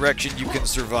direction you can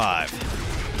survive.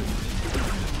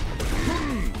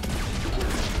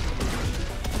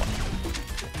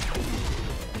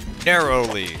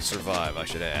 Narrowly survive, I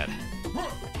should add.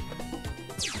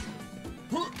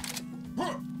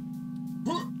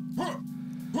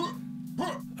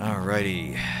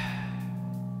 Alrighty.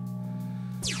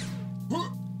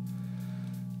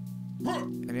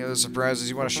 Any other surprises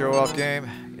you want to show off, game?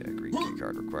 Yeah, green key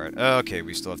card required. Okay,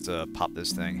 we still have to pop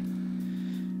this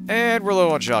thing. And we're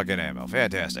low on shotgun ammo.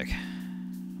 Fantastic.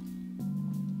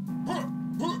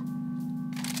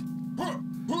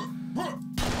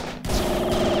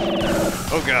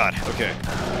 Oh god, okay.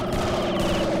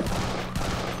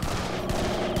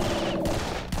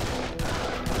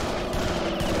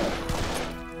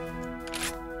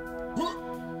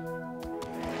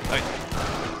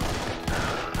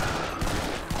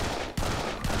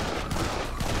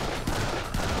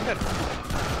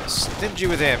 Stingy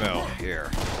with ammo here.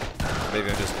 Maybe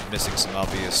I'm just missing some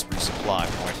obvious resupply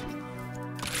point.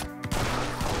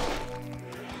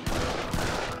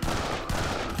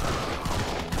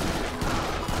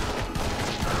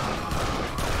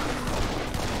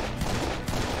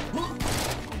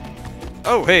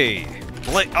 Oh, hey!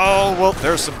 Oh, well,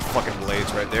 there's some fucking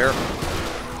blades right there.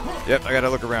 Yep, I gotta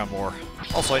look around more.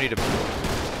 Also, I need to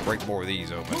break more of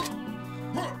these open.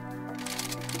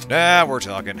 Now we're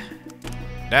talking.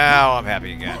 Now I'm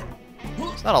happy again.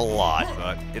 It's not a lot,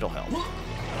 but it'll help.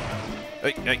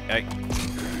 Hey, hey, hey.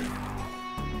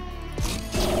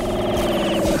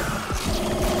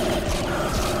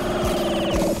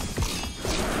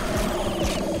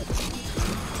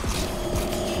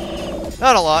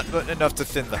 Not a lot, but enough to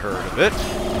thin the herd a bit.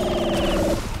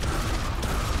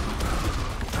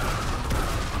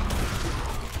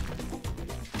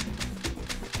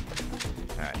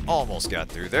 Alright, almost got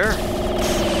through there.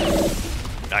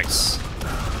 Nice.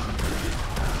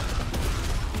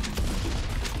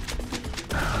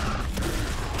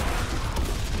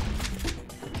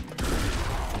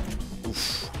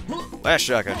 Oof. Last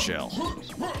shotgun shell.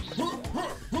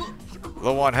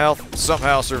 Low on health,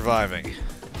 somehow surviving.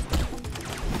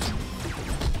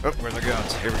 Oh, where are the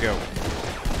guns? Here we go.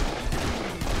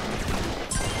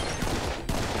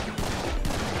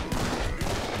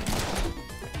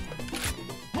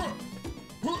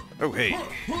 Oh, hey.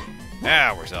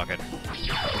 Now we're talking.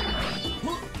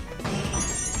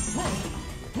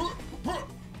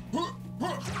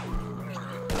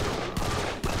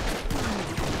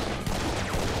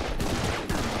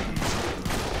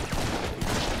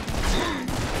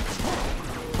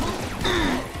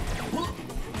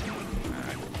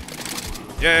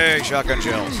 Yay, shotgun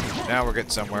shells. Now we're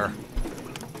getting somewhere.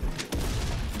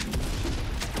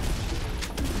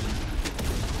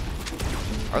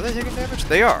 Are they taking damage?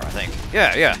 They are, I think.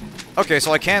 Yeah, yeah. Okay,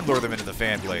 so I can lure them into the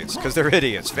fan blades, because they're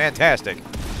idiots. Fantastic.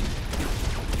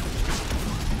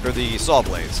 Or the saw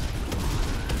blades.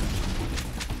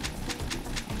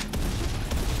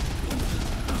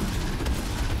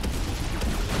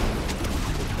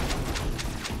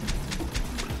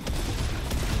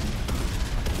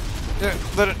 Yeah,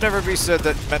 let it never be said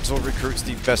that Mental recruits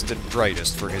the best and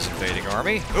brightest for his invading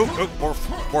army.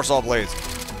 Oh, more saw blades.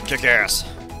 Kick ass.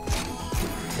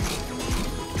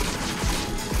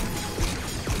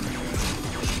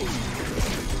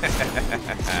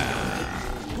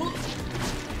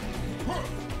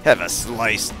 Have a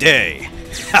sliced day.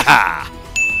 Haha.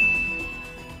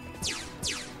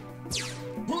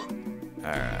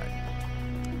 Alright.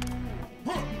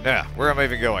 Yeah, where am I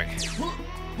even going?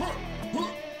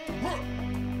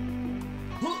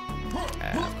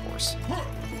 Of course.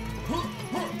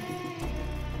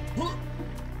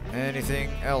 Anything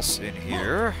else in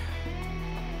here?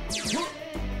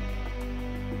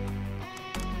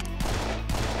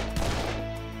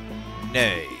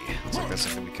 Nay. Looks like that's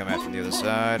something we come at from the other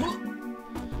side.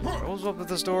 What was up with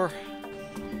this door?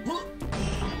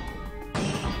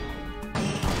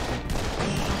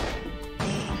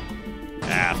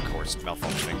 Ah, of course, it's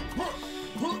malfunctioning.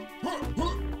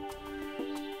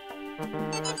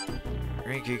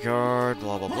 Green key card,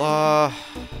 blah blah blah.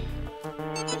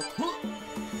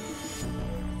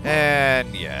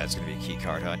 And yeah, it's gonna be a key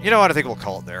card hunt. You know what? I think we'll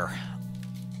call it there.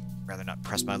 Rather not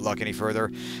press my luck any further.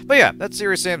 But yeah, that's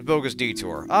Serious Sam's Bogus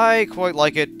Detour. I quite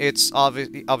like it. It's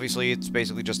obviously it's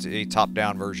basically just a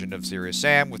top-down version of Serious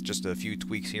Sam with just a few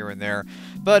tweaks here and there.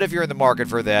 But if you're in the market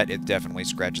for that, it definitely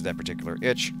scratches that particular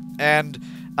itch. And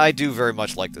I do very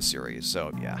much like the series,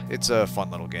 so yeah, it's a fun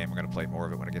little game. I'm gonna play more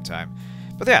of it when I get time.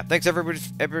 But yeah, thanks everybody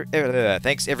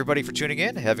for tuning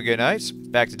in. Have a good night.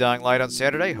 Back to Dying Light on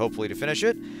Saturday, hopefully to finish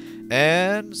it.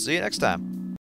 And see you next time.